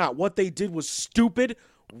 Absolutely not. What they did was stupid,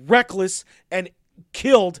 reckless, and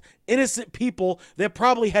killed innocent people that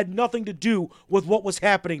probably had nothing to do with what was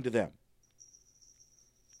happening to them.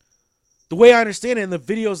 The way I understand it, in the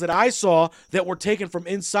videos that I saw that were taken from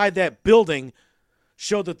inside that building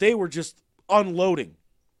showed that they were just unloading.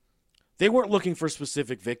 They weren't looking for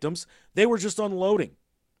specific victims. They were just unloading.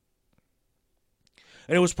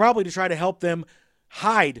 And it was probably to try to help them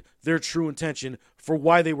hide their true intention for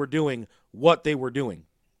why they were doing what they were doing.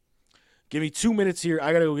 Give me 2 minutes here.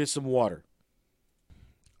 I got to go get some water.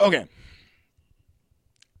 Okay.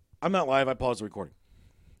 I'm not live. I paused the recording.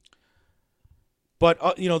 But,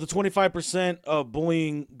 the 25% of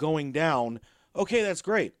bullying going down, okay, that's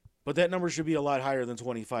great. But that number should be a lot higher than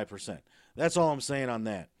 25%. That's all I'm saying on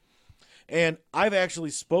that. And I've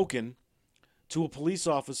actually spoken to a police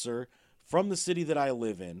officer from the city that I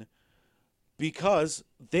live in because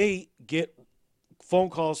they get phone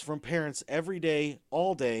calls from parents every day,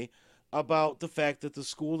 all day, about the fact that the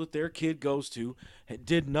school that their kid goes to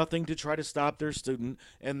did nothing to try to stop their student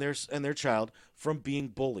and their child from being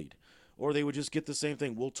bullied. Or they would just get the same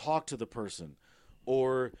thing. We'll talk to the person.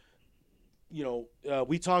 Or,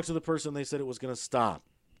 we talked to the person, they said it was going to stop.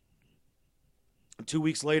 2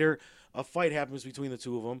 weeks later, a fight happens between the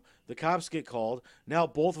two of them. The cops get called. Now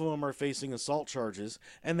both of them are facing assault charges,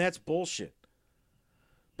 and that's bullshit.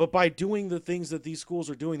 But by doing the things that these schools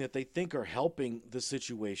are doing that they think are helping the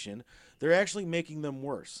situation, they're actually making them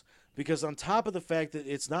worse. Because on top of the fact that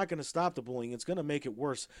it's not going to stop the bullying, it's going to make it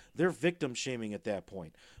worse. They're victim shaming at that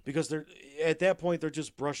point. Because they're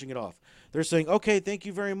just brushing it off. They're saying, okay, thank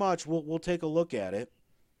you very much. We'll take a look at it.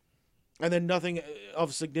 And then nothing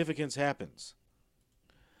of significance happens.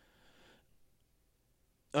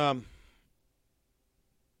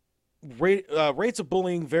 Rates of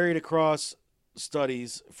bullying varied across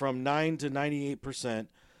studies from 9 to 98%.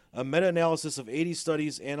 A meta-analysis of 80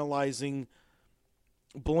 studies analyzing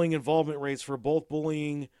bullying involvement rates for both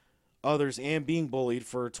bullying others and being bullied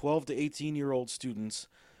for 12 to 18-year-old students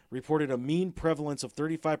reported a mean prevalence of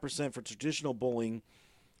 35% for traditional bullying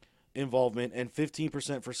involvement and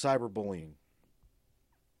 15% for cyberbullying.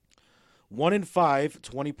 1 in 5,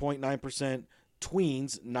 20.9%,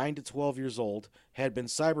 tweens 9 to 12 years old had been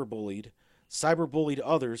cyberbullied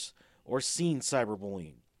others, or seen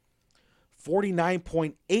cyberbullying.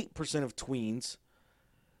 49.8% of tweens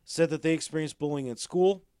said that they experienced bullying at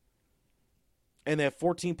school, and that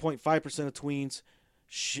 14.5% of tweens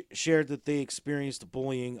shared that they experienced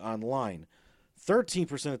bullying online.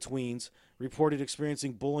 13% of tweens reported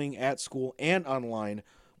experiencing bullying at school and online,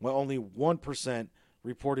 while only 1%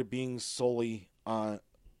 reported being solely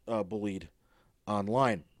bullied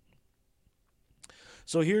online.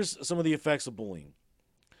 So here's some of the effects of bullying.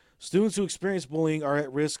 Students who experience bullying are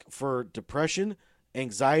at risk for depression,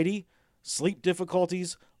 anxiety, sleep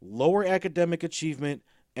difficulties, lower academic achievement,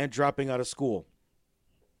 and dropping out of school.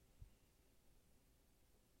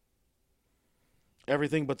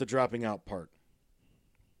 Everything but the dropping out part.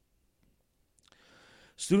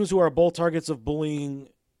 Students who are both targets of bullying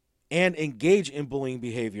and engage in bullying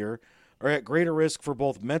behavior are at greater risk for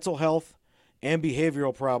both mental health and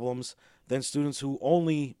behavioral problems than students who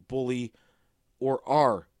only bully or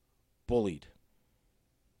are bullied.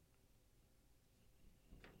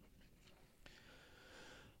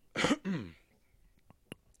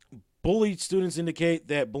 Bullied students indicate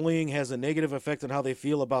that bullying has a negative effect on how they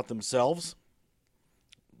feel about themselves,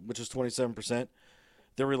 which is 27%.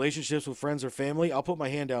 Their relationships with friends or family. I'll put my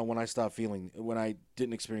hand down when I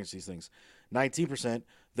didn't experience these things. 19%.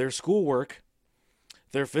 Their schoolwork,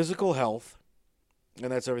 their physical health,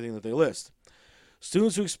 and that's everything that they list.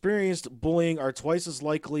 Students who experienced bullying are twice as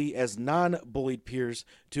likely as non-bullied peers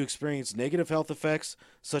to experience negative health effects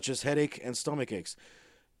such as headache and stomach aches.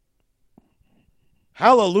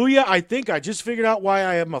 Hallelujah, I think I just figured out why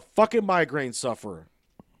I am a fucking migraine sufferer.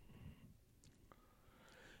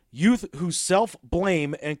 Youth who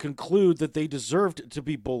self-blame and conclude that they deserved to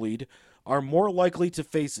be bullied are more likely to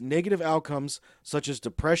face negative outcomes such as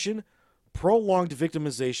depression, prolonged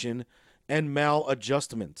victimization, and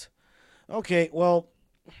maladjustment. Okay, well,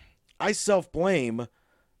 I self-blame,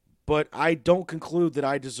 but I don't conclude that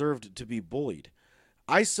I deserved to be bullied.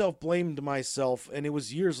 I self-blamed myself, and it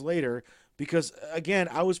was years later because, again,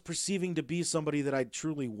 I was perceiving to be somebody that I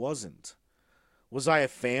truly wasn't. Was I a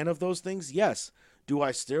fan of those things? Yes. Do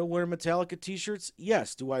I still wear Metallica t-shirts?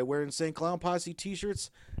 Yes. Do I wear Insane Clown Posse t-shirts?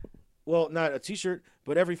 Well, not a t-shirt,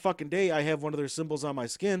 but every fucking day I have one of their symbols on my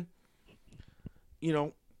skin.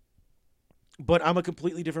 But I'm a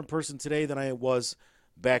completely different person today than I was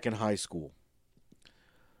back in high school.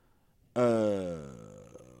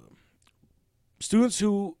 Students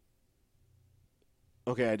who...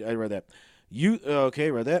 Okay, I read that.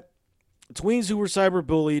 Read that. Tweens who were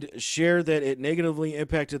cyberbullied share that it negatively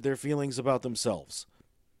impacted their feelings about themselves.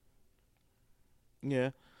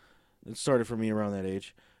 Yeah, it started for me around that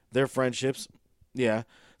age. Their friendships, yeah.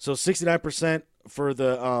 So 69% for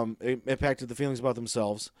the it impacted the feelings about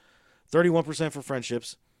themselves. 31% for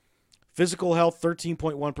friendships, physical health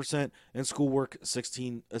 13.1%, and schoolwork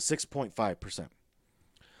 6.5%.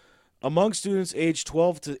 Among students aged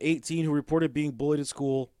 12 to 18 who reported being bullied at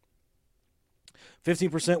school,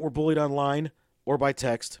 15% were bullied online or by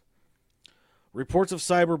text. Reports of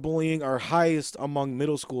cyberbullying are highest among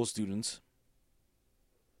middle school students.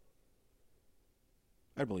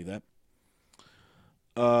 I believe that.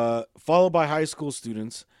 Followed by high school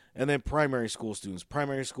students. And then primary school students.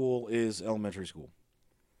 Primary school is elementary school.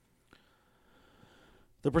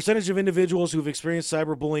 The percentage of individuals who've experienced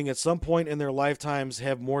cyberbullying at some point in their lifetimes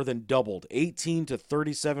have more than doubled, 18 to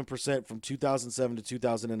 37% from 2007 to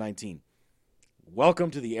 2019.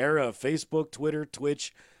 Welcome to the era of Facebook, Twitter,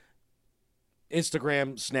 Twitch,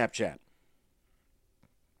 Instagram, Snapchat.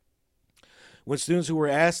 When students who were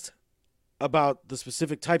asked about the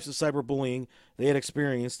specific types of cyberbullying they had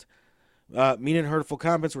experienced, mean and hurtful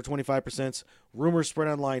comments were 25%, rumors spread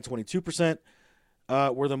online 22%,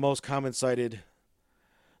 were the most common cited.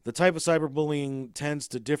 The type of cyberbullying tends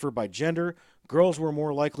to differ by gender. Girls were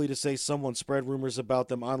more likely to say someone spread rumors about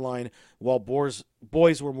them online, while boys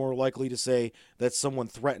were more likely to say that someone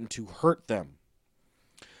threatened to hurt them.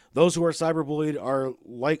 Those who are cyberbullied are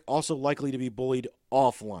also likely to be bullied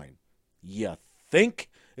offline. You think?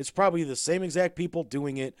 It's probably the same exact people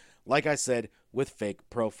doing it, like I said, with fake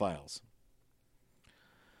profiles.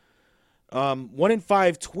 1 in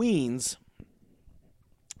 5 tweens,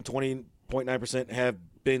 20.9%, have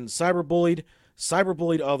been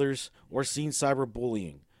cyberbullied others, or seen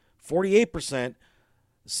cyberbullying. 48%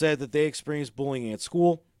 said that they experienced bullying at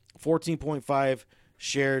school. 14.5%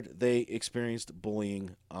 shared they experienced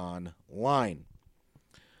bullying online.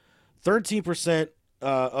 13%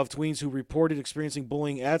 of tweens who reported experiencing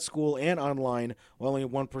bullying at school and online, while only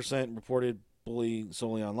 1% reported bullying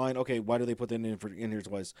solely online. Okay, why do they put that in here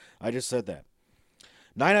twice? I just said that.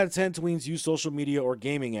 9 out of 10 tweens use social media or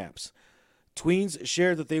gaming apps. Tweens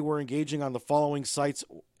shared that they were engaging on the following sites,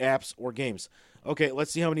 apps, or games. Okay,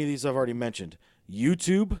 let's see how many of these I've already mentioned.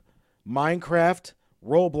 YouTube, Minecraft,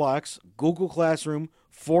 Roblox, Google Classroom,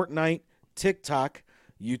 Fortnite, TikTok,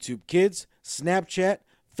 YouTube Kids, Snapchat,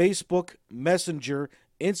 Facebook, Messenger,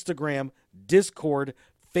 Instagram, Discord,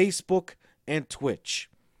 Facebook, and Twitch.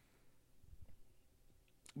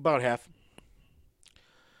 About half.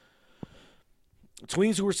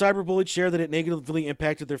 Tweens who were cyberbullied share that it negatively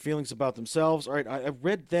impacted their feelings about themselves. All right, I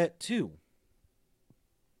read that too.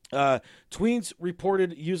 Tweens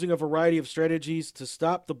reported using a variety of strategies to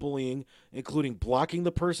stop the bullying, including blocking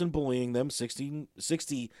the person bullying them,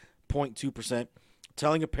 60.2%,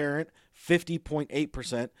 telling a parent,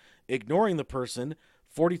 50.8%, ignoring the person,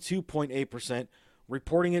 42.8%,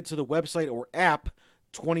 reporting it to the website or app,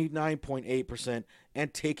 29.8%,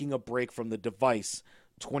 and taking a break from the device,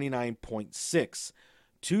 29.6%.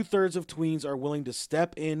 2/3 of tweens are willing to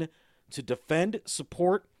step in to defend,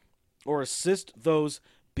 support, or assist those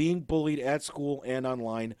being bullied at school and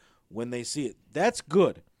online when they see it. That's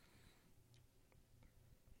good.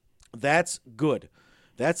 That's good.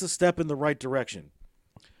 That's a step in the right direction.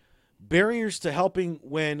 Barriers to helping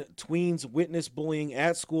when tweens witness bullying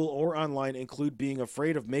at school or online include being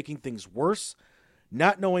afraid of making things worse,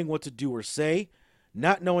 not knowing what to do or say,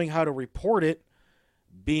 not knowing how to report it,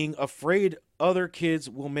 being afraid other kids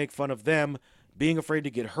will make fun of them, being afraid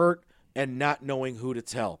to get hurt, and not knowing who to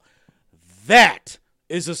tell. That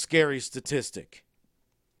is a scary statistic.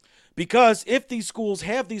 Because if these schools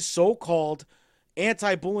have these so-called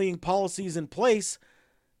anti-bullying policies in place,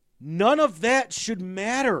 none of that should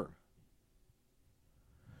matter.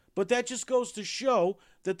 But that just goes to show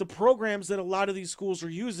that the programs that a lot of these schools are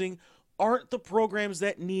using aren't the programs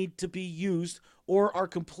that need to be used or are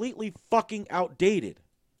completely fucking outdated.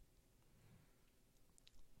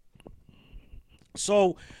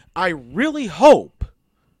 So I really hope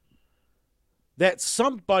that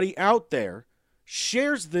somebody out there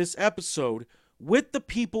shares this episode with the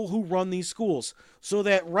people who run these schools so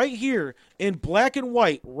that right here in black and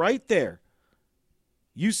white, right there,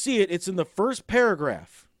 you see it. It's in the first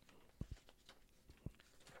paragraph.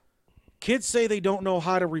 Kids say they don't know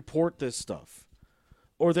how to report this stuff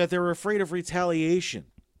or that they're afraid of retaliation,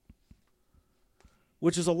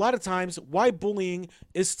 which is a lot of times why bullying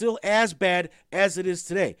is still as bad as it is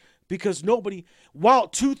today. Because nobody, while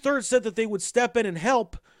 2/3 said that they would step in and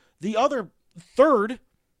help, the other third,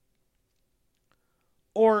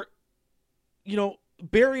 or,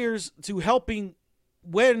 barriers to helping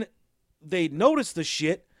when they notice the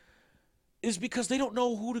shit is because they don't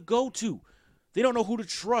know who to go to. They don't know who to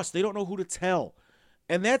trust. They don't know who to tell.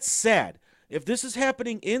 And that's sad. If this is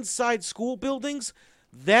happening inside school buildings,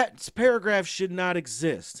 that paragraph should not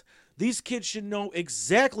exist. These kids should know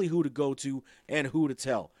exactly who to go to and who to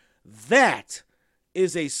tell. That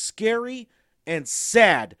is a scary and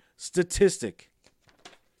sad statistic.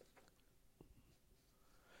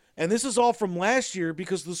 And this is all from last year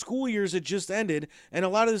because the school years had just ended and a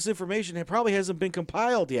lot of this information probably hasn't been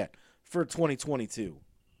compiled yet for 2022.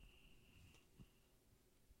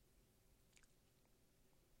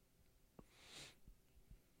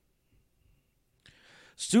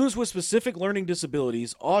 Students with specific learning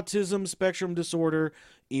disabilities, autism spectrum disorder,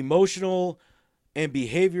 emotional and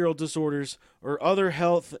behavioral disorders or other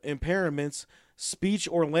health impairments, speech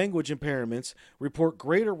or language impairments, report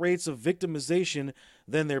greater rates of victimization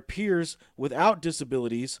than their peers without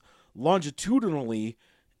disabilities longitudinally,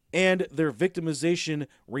 and their victimization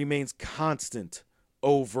remains constant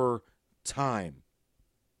over time.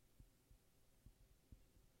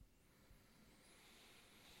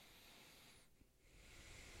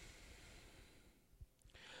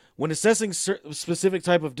 When assessing specific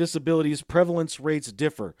type of disabilities, prevalence rates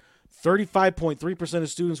differ. 35.3% of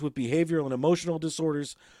students with behavioral and emotional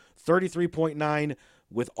disorders, 33.9%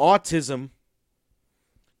 with autism,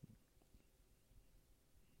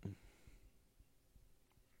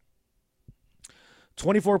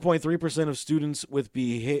 24.3% of students with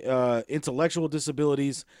intellectual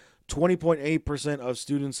disabilities, 20.8% of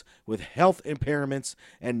students with health impairments,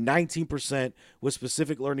 and 19% with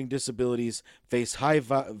specific learning disabilities face high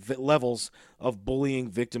levels of bullying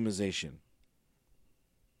victimization.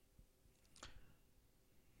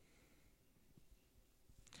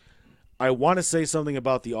 I want to say something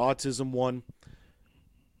about the autism one,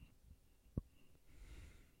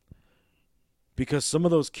 because some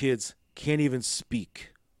of those kids can't even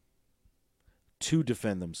speak to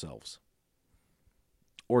defend themselves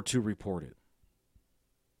or to report it.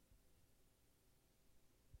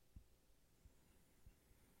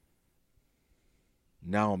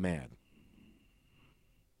 Now I'm mad.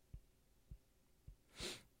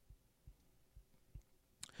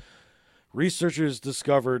 Researchers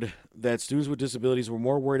discovered that students with disabilities were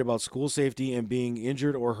more worried about school safety and being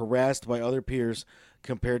injured or harassed by other peers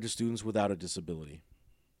compared to students without a disability.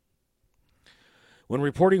 When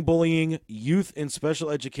reporting bullying, youth in special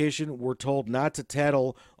education were told not to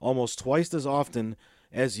tattle almost twice as often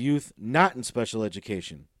as youth not in special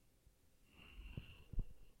education.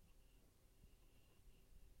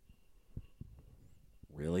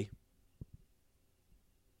 Really?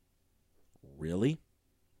 Really?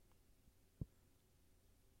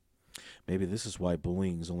 Maybe this is why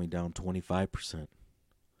bullying is only down 25%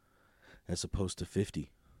 as opposed to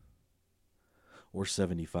 50 or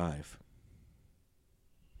 75.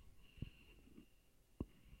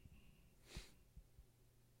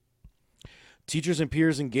 Teachers and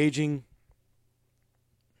peers engaging.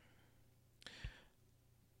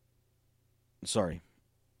 Sorry,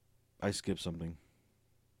 I skipped something.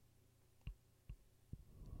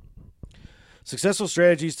 Successful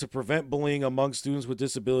strategies to prevent bullying among students with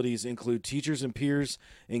disabilities include teachers and peers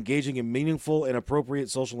engaging in meaningful and appropriate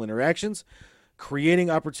social interactions, creating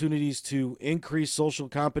opportunities to increase social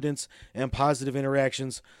competence and positive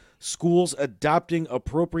interactions, schools adopting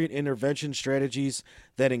appropriate intervention strategies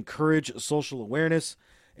that encourage social awareness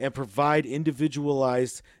and provide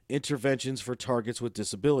individualized interventions for targets with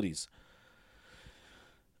disabilities.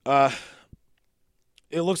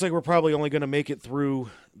 It looks like we're probably only going to make it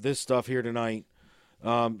through this stuff here tonight.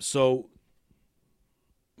 So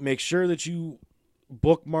make sure that you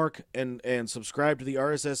bookmark and subscribe to the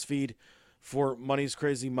RSS feed for Money's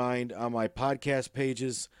Crazy Mind on my podcast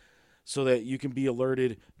pages so that you can be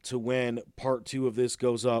alerted to when part 2 of this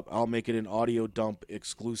goes up. I'll make it an audio dump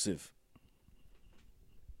exclusive.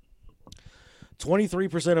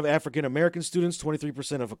 23% of African American students,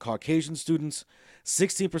 23% of Caucasian students,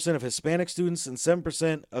 16% of Hispanic students, and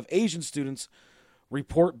 7% of Asian students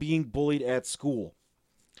report being bullied at school.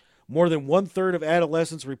 More than 1/3 of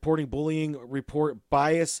adolescents reporting bullying report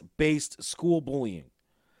bias-based school bullying.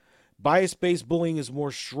 Bias-based bullying is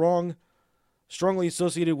more strongly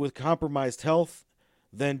associated with compromised health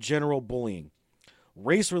than general bullying.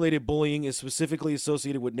 Race-related bullying is specifically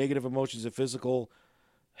associated with negative emotions and physical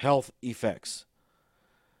health effects.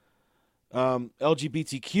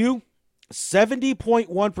 LGBTQ,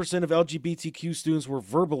 70.1% of LGBTQ students were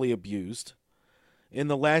verbally abused in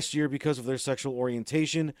the last year because of their sexual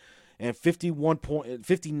orientation, and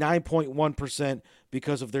 59.1%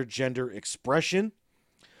 because of their gender expression,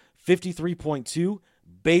 53.2%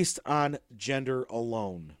 based on gender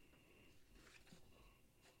alone.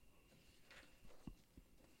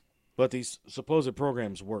 But these supposed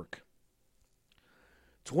programs work.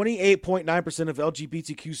 28.9% of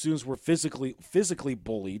LGBTQ students were physically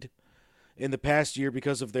bullied in the past year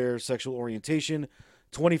because of their sexual orientation,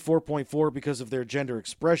 24.4% because of their gender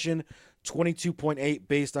expression, 22.8%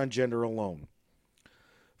 based on gender alone.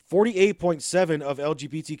 48.7% of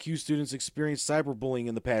LGBTQ students experienced cyberbullying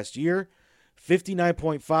in the past year.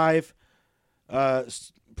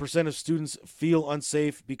 59.5% of students feel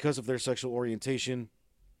unsafe because of their sexual orientation.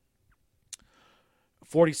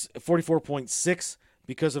 44.6%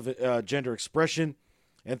 because of gender expression,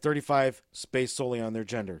 and 35% based solely on their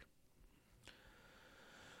gender.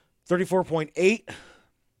 34.8%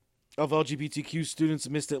 of LGBTQ students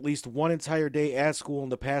missed at least one entire day at school in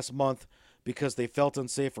the past month because they felt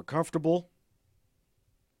unsafe or comfortable.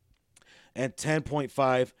 And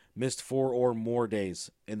 10.5 missed 4 or more days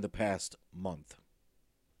in the past month.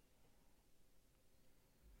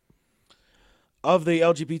 Of the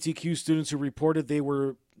LGBTQ students who reported they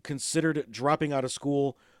were considered dropping out of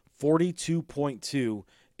school, 42.2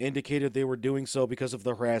 indicated they were doing so because of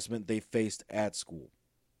the harassment they faced at school.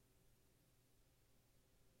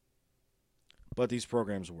 But these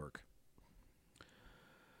programs work.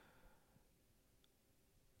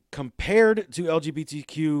 Compared to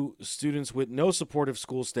LGBTQ students with no supportive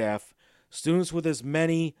school staff, students with as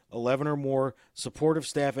many, 11 or more, supportive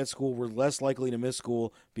staff at school were less likely to miss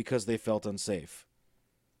school because they felt unsafe.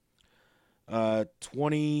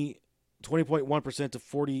 20.1% to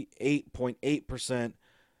 48.8%,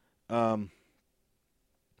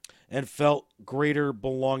 and felt greater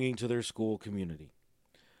belonging to their school community.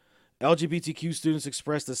 LGBTQ students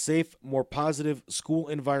expressed a safe, more positive school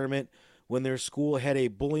environment when their school had a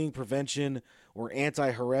bullying prevention or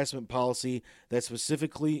anti-harassment policy that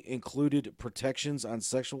specifically included protections on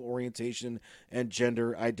sexual orientation and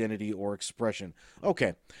gender identity or expression.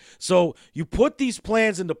 Okay, so you put these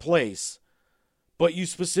plans into place, but you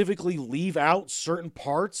specifically leave out certain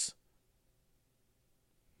parts.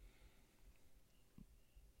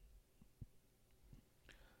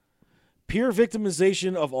 Peer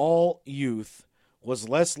victimization of all youth was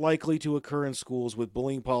less likely to occur in schools with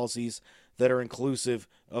bullying policies that are inclusive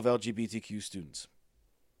of LGBTQ students.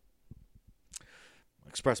 I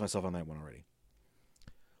expressed myself on that one already.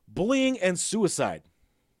 Bullying and suicide.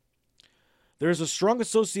 There is a strong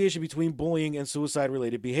association between bullying and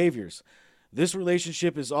suicide-related behaviors. This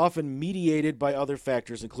relationship is often mediated by other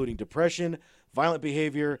factors, including depression, violent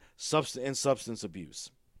behavior, and substance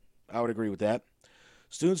abuse. I would agree with that.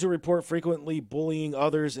 Students who report frequently bullying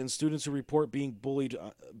others and students who report being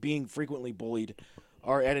frequently bullied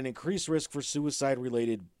are at an increased risk for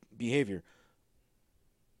suicide-related behavior.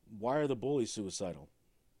 Why are the bullies suicidal?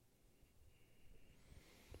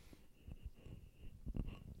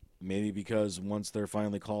 Maybe because once they're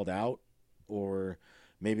finally called out, or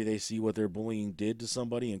maybe they see what their bullying did to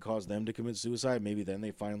somebody and caused them to commit suicide. Maybe then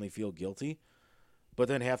they finally feel guilty. But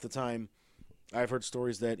then half the time, I've heard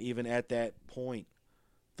stories that even at that point,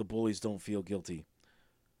 the bullies don't feel guilty.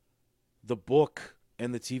 The book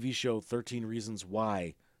and the TV show 13 Reasons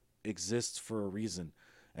Why exists for a reason.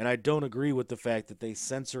 And I don't agree with the fact that they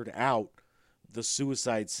censored out the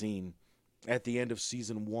suicide scene at the end of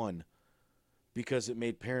season 1 because it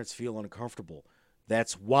made parents feel uncomfortable.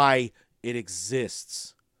 That's why it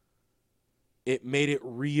exists. It made it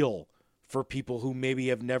real for people who maybe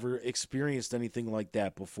have never experienced anything like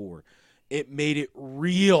that before. It made it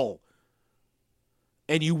real.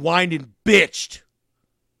 And you whined and bitched.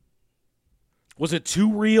 Was it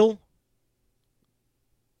too real?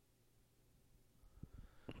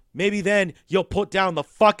 Maybe then you'll put down the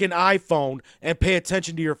fucking iPhone and pay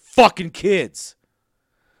attention to your fucking kids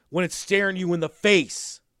when it's staring you in the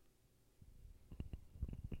face.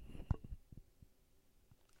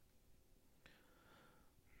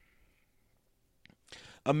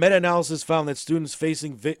 A meta-analysis found that students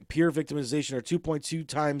facing peer victimization are 2.2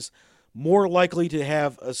 times more likely to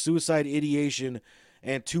have a suicide ideation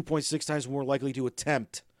and 2.6 times more likely to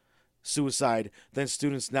attempt suicide than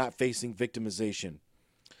students not facing victimization.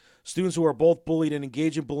 Students who are both bullied and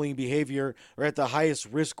engage in bullying behavior are at the highest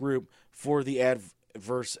risk group for the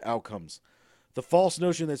adverse outcomes. The false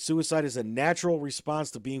notion that suicide is a natural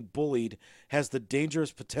response to being bullied has the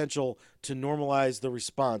dangerous potential to normalize the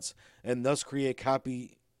response and thus create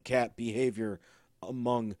copycat behavior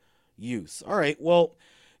among youth. All right, well,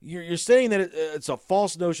 you're saying that it's a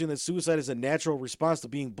false notion that suicide is a natural response to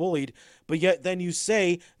being bullied, but yet then you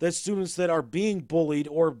say that students that are being bullied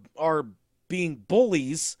or are being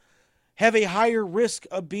bullies have a higher risk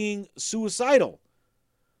of being suicidal.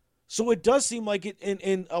 So it does seem like it,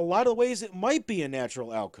 in a lot of ways, it might be a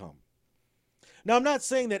natural outcome. Now, I'm not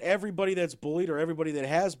saying that everybody that's bullied or everybody that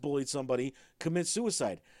has bullied somebody commits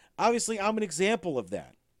suicide. Obviously, I'm an example of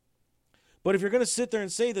that. But if you're going to sit there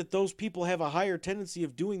and say that those people have a higher tendency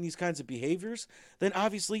of doing these kinds of behaviors, then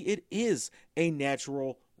obviously it is a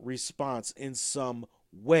natural response in some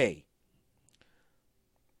way.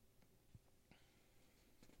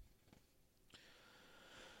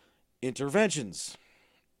 Interventions.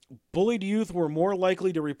 Bullied youth were more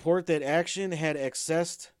likely to report that actions that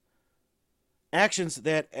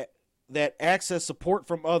access support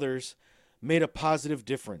from others made a positive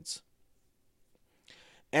difference.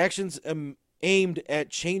 Actions aimed at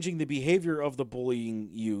changing the behavior of the bullying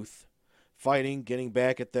youth, fighting, getting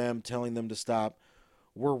back at them, telling them to stop,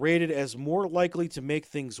 were rated as more likely to make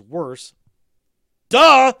things worse.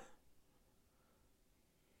 Duh!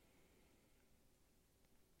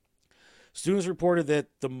 Students reported that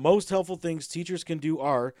the most helpful things teachers can do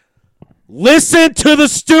are listen to the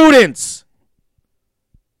students.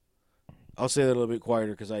 I'll say that a little bit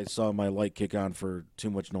quieter because I saw my light kick on for too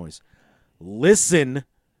much noise. Listen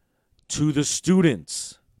to the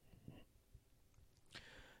students.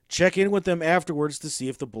 Check in with them afterwards to see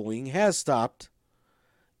if the bullying has stopped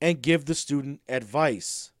and give the student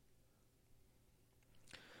advice.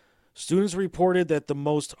 Students reported that the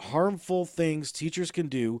most harmful things teachers can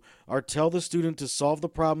do are tell the student to solve the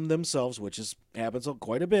problem themselves, which happens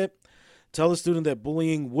quite a bit. Tell the student that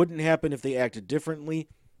bullying wouldn't happen if they acted differently.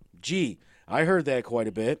 Gee, I heard that quite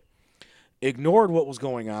a bit. Ignored what was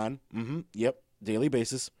going on. Yep, daily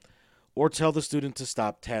basis. Or tell the student to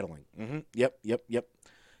stop tattling. Yep.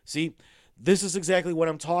 See, this is exactly what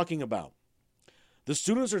I'm talking about. The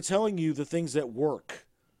students are telling you the things that work.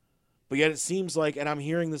 But yet it seems like, and I'm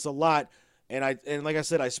hearing this a lot, and like I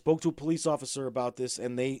said, I spoke to a police officer about this,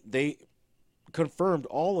 and they confirmed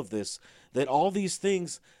all of this, that all these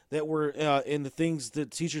things that were in the things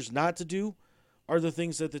that teachers not to do are the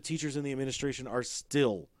things that the teachers in the administration are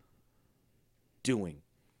still doing.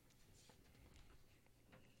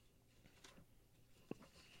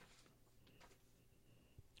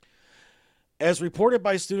 As reported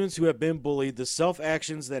by students who have been bullied, the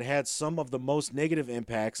self-actions that had some of the most negative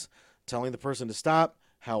impacts, telling the person to stop,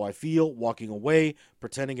 how I feel, walking away,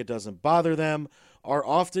 pretending it doesn't bother them, are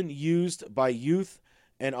often used by youth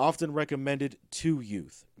and often recommended to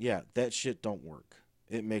youth. Yeah, that shit don't work.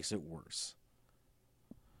 It makes it worse.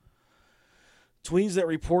 Tweens that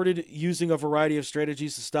reported using a variety of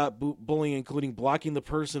strategies to stop bullying, including blocking the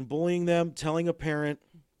person bullying them, telling a parent,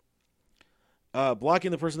 blocking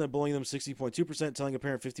the person that bullying them 60.2%, telling a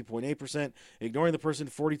parent 50.8%, ignoring the person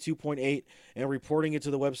 42.8%, and reporting it to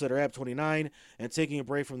the website or app 29%, and taking a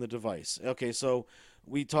break from the device. Okay, so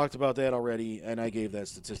we talked about that already, and I gave that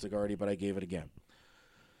statistic already, but I gave it again.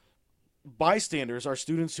 Bystanders are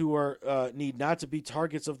students who are need not to be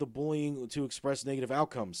targets of the bullying to express negative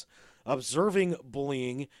outcomes. Observing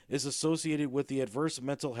bullying is associated with the adverse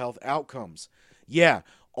mental health outcomes. Yeah,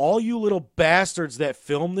 all you little bastards that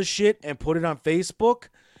film the shit and put it on Facebook,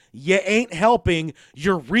 you ain't helping.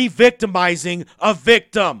 You're re-victimizing a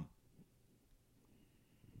victim.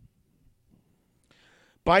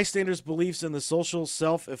 Bystanders' beliefs in the social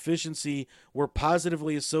self-efficacy were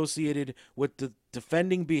positively associated with the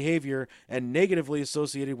defending behavior and negatively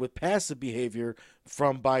associated with passive behavior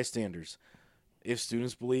from bystanders. If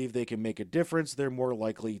students believe they can make a difference, they're more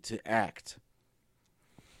likely to act.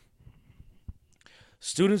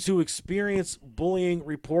 Students who experience bullying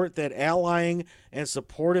report that allying and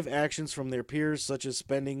supportive actions from their peers, such as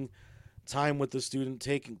spending time with the student,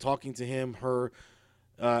 talking to him, her,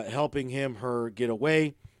 helping him, her get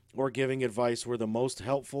away, or giving advice, were the most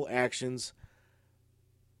helpful actions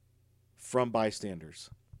from bystanders.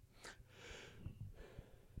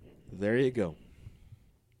 There you go.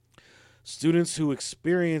 Students who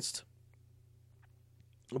experienced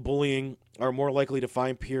bullying are more likely to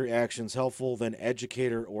find peer actions helpful than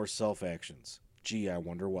educator or self-actions. Gee, I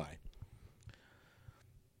wonder why.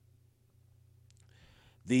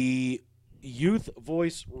 The Youth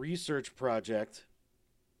Voice Research Project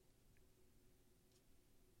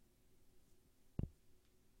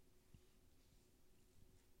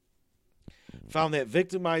found that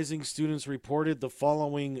victimizing students reported the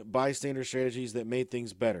following bystander strategies that made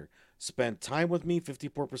things better. Spend time with me,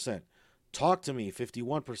 54%. Talk to me,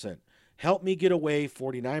 51%. Help me get away,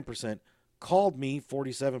 49%. Called me,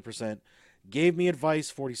 47%. Gave me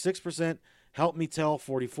advice, 46%. Helped me tell,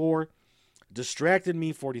 44%. Distracted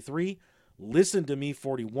me, 43%. Listened to me,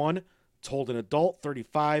 41%. Told an adult,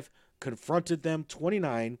 35%. Confronted them,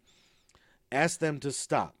 29%. Asked them to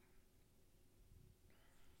stop.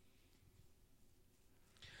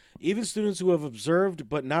 Even students who have observed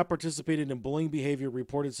but not participated in bullying behavior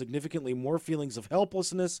reported significantly more feelings of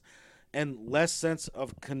helplessness and less sense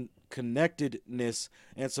of connectedness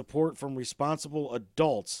and support from responsible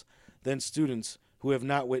adults than students who have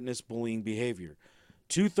not witnessed bullying behavior.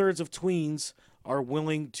 2/3 of tweens are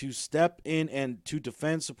willing to step in and to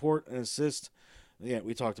defend, support, and assist. Yeah,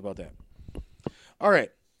 we talked about that. All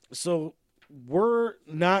right, so we're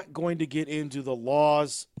not going to get into the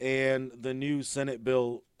laws and the new Senate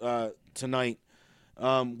bill tonight.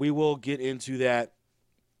 We will get into that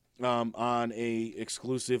on a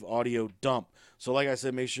exclusive audio dump. So like I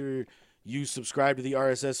said, make sure you subscribe to the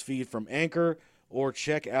RSS feed from Anchor or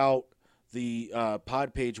check out the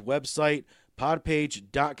Podpage website,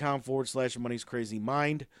 podpage.com/Money's Crazy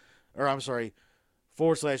Mind. Or I'm sorry,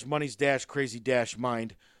 /Money's dash crazy dash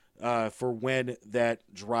mind for when that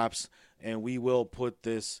drops, and we will put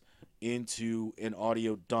this into an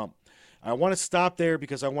audio dump. I want to stop there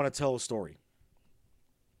because I want to tell a story.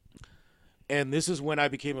 And this is when I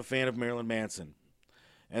became a fan of Marilyn Manson.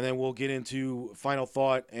 And then we'll get into final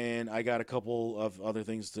thought, and I got a couple of other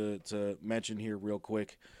things to mention here real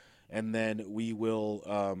quick, and then we will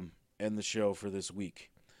end the show for this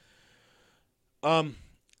week.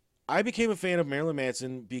 I became a fan of Marilyn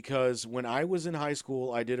Manson because when I was in high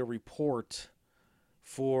school, I did a report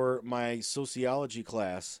for my sociology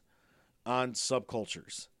class on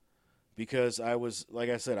subcultures. Because I was, like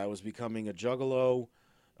I said, I was becoming a juggalo,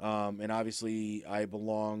 and obviously I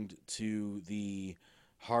belonged to the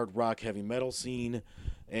hard rock heavy metal scene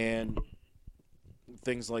and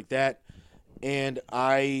things like that. And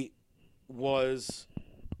I was,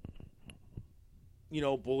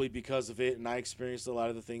 bullied because of it, and I experienced a lot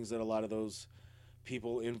of the things that a lot of those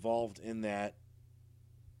people involved in that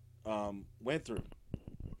went through.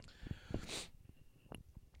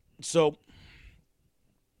 So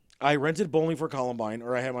I rented Bowling for Columbine,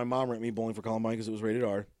 or I had my mom rent me Bowling for Columbine because it was rated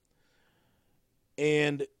R.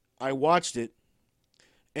 And I watched it.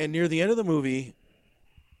 And near the end of the movie,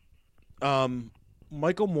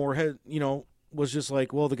 Michael Moore had, was just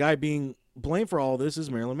like, well, the guy being blamed for all this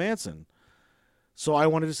is Marilyn Manson. So I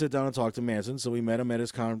wanted to sit down and talk to Manson. So we met him at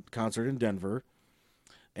his concert in Denver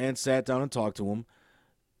and sat down and talked to him.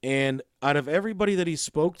 And out of everybody that he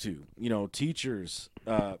spoke to, teachers,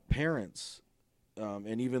 parents,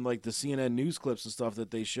 and even like the CNN news clips and stuff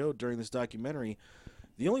that they showed during this documentary,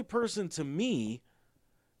 the only person to me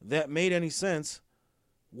that made any sense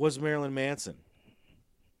was Marilyn Manson.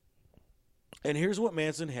 And here's what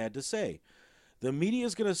Manson had to say. The media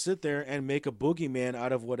is going to sit there and make a boogeyman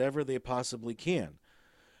out of whatever they possibly can.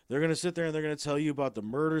 They're going to sit there and they're going to tell you about the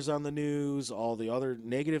murders on the news, all the other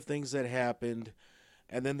negative things that happened,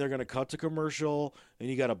 and then they're going to cut to commercial, and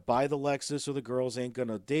you got to buy the Lexus or the girls ain't going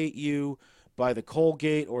to date you, buy the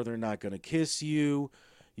Colgate or they're not going to kiss you,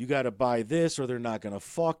 you got to buy this or they're not going to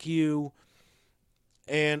fuck you.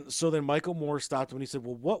 And so then Michael Moore stopped him and he said,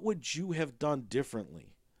 well, what would you have done differently?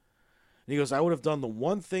 And he goes, I would have done the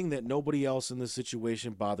one thing that nobody else in this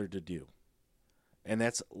situation bothered to do. And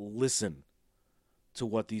that's listen to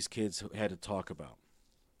what these kids had to talk about.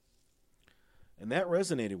 And that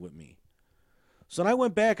resonated with me. So then I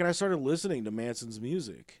went back and I started listening to Manson's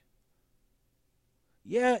music.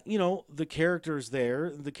 Yeah, the character's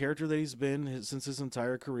there, the character that he's been since his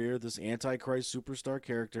entire career, this Antichrist superstar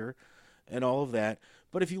character, and all of that.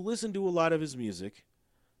 But if you listen to a lot of his music,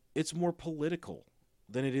 it's more political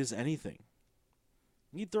than it is anything.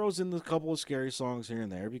 He throws in a couple of scary songs here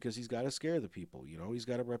and there because he's got to scare the people. He's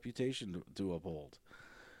got a reputation to uphold.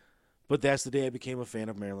 But that's the day I became a fan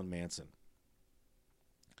of Marilyn Manson.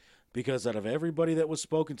 Because out of everybody that was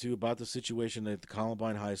spoken to about the situation at the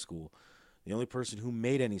Columbine High School, the only person who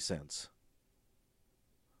made any sense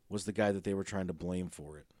was the guy that they were trying to blame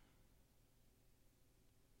for it.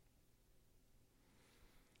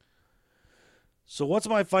 So what's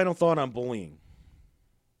my final thought on bullying?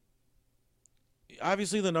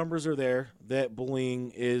 Obviously the numbers are there that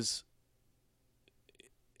bullying it's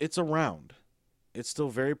around. It's still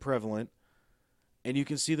very prevalent. And you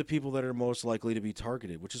can see the people that are most likely to be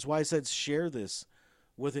targeted, which is why I said share this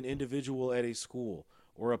with an individual at a school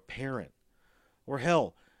or a parent. Or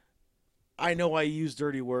hell, I know I use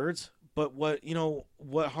dirty words, but what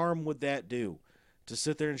harm would that do to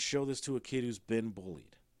sit there and show this to a kid who's been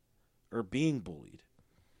bullied or being bullied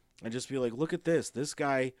and just be like, look at this. This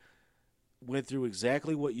guy went through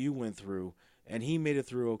exactly what you went through and he made it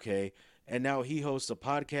through okay. And now he hosts a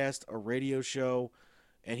podcast, a radio show,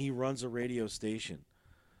 and he runs a radio station.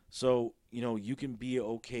 So, you can be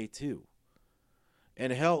okay too.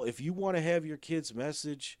 And hell, if you want to have your kids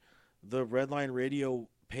message the Redline Radio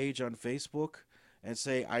page on Facebook and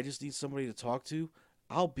say, I just need somebody to talk to,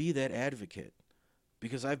 I'll be that advocate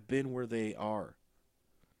because I've been where they are.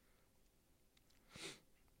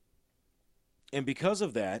 And because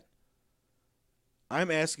of that,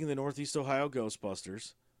 I'm asking the Northeast Ohio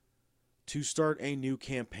Ghostbusters to start a new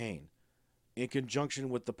campaign in conjunction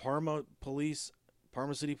with the Parma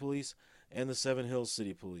City Police, and the Seven Hills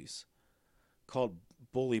City Police called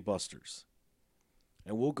Bully Busters.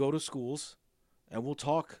 And we'll go to schools and we'll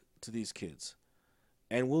talk to these kids.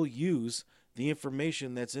 And we'll use the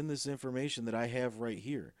information that's in this information that I have right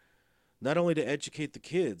here. Not only to educate the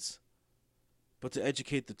kids, but to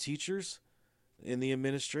educate the teachers and the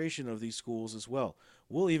administration of these schools as well.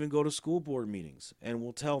 We'll even go to school board meetings and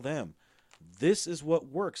we'll tell them, this is what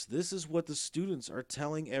works. This is what the students are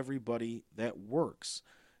telling everybody that works.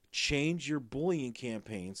 change your bullying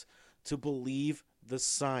campaigns to believe the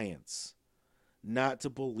science, not to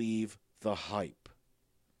believe the hype.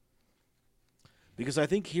 Because I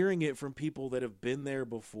think hearing it from people that have been there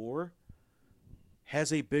before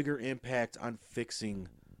has a bigger impact on fixing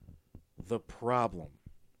the problem.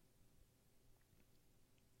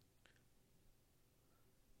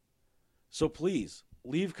 So please,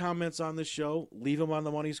 leave comments on the show. Leave them on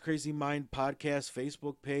the Money's Crazy Mind podcast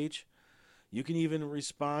Facebook page. You can even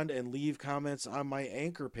respond and leave comments on my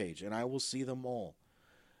Anchor page, and I will see them all.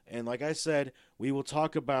 And like I said, we will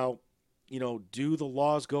talk about, do the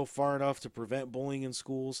laws go far enough to prevent bullying in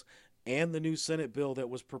schools, and the new Senate bill that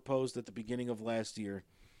was proposed at the beginning of last year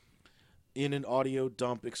in an audio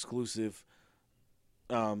dump exclusive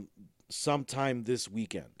sometime this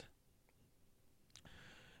weekend.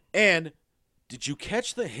 And did you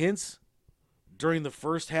catch the hints during the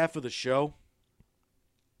first half of the show?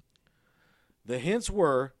 The hints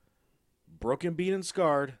were Broken Beat and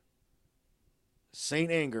Scarred,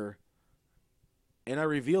 Saint Anger, and I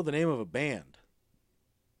revealed the name of a band.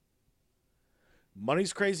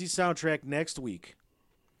 Money's Crazy Soundtrack next week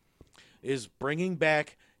is bringing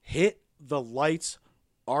back Hit the Lights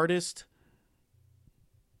Artist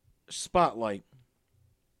Spotlight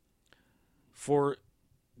for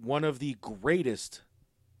one of the greatest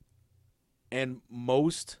and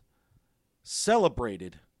most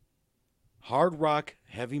celebrated hard rock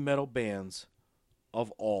heavy metal bands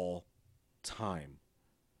of all time,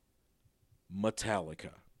 Metallica.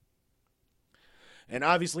 And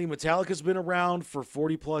obviously Metallica's been around for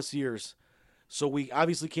 40 plus years, so we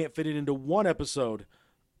obviously can't fit it into one episode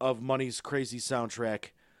of Money's Crazy Soundtrack.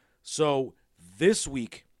 So this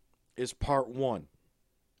week is part 1.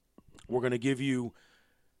 We're going to give you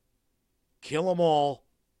Kill 'Em All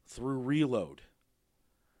through Reload.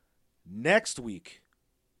 Next week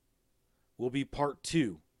will be part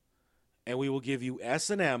 2, and we will give you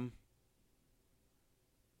S&M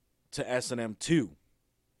to S&M 2.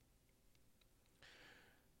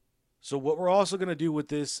 So what we're also going to do with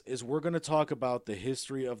this is we're going to talk about the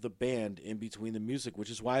history of the band in between the music, which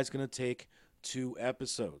is why it's going to take 2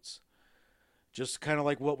 episodes. Just kind of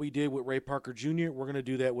like what we did with Ray Parker Jr., we're going to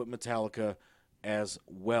do that with Metallica as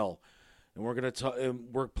well. And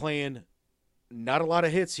we're playing not a lot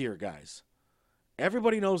of hits here, guys.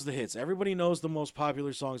 Everybody knows the hits. Everybody knows the most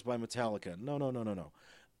popular songs by Metallica. No.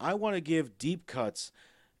 I want to give deep cuts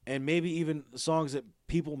and maybe even songs that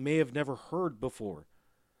people may have never heard before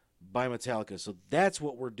by Metallica. So that's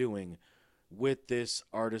what we're doing with this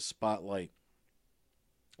artist spotlight.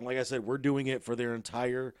 Like I said, we're doing it for their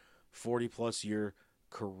entire 40-plus year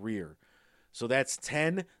career. So that's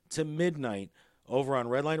 10 to midnight over on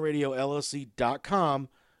RedlineRadioLLC.com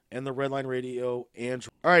and the Redline Radio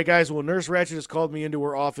Android. All right, guys. Well, Nurse Ratched has called me into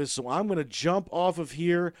her office, so I'm going to jump off of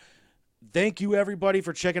here. Thank you, everybody,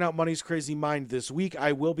 for checking out Money's Crazy Mind this week.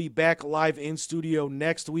 I will be back live in studio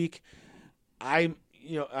next week. I'm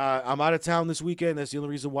out of town this weekend. That's the only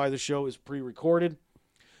reason why the show is pre-recorded.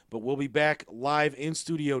 But we'll be back live in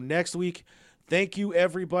studio next week. Thank you,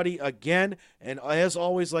 everybody, again. And as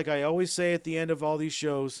always, like I always say at the end of all these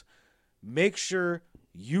shows, make sure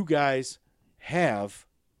you guys have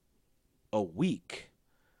a week.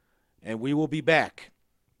 And we will be back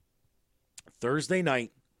Thursday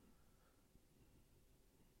night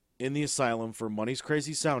in the Asylum for Money's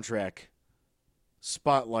Crazy Soundtrack,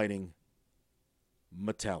 spotlighting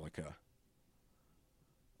Metallica.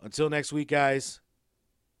 Until next week, guys.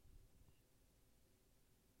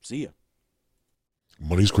 See ya.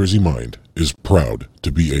 Money's Crazy Mind is proud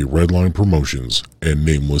to be a Redline Promotions and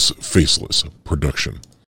Nameless Faceless production.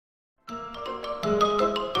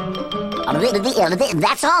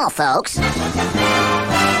 That's all, folks.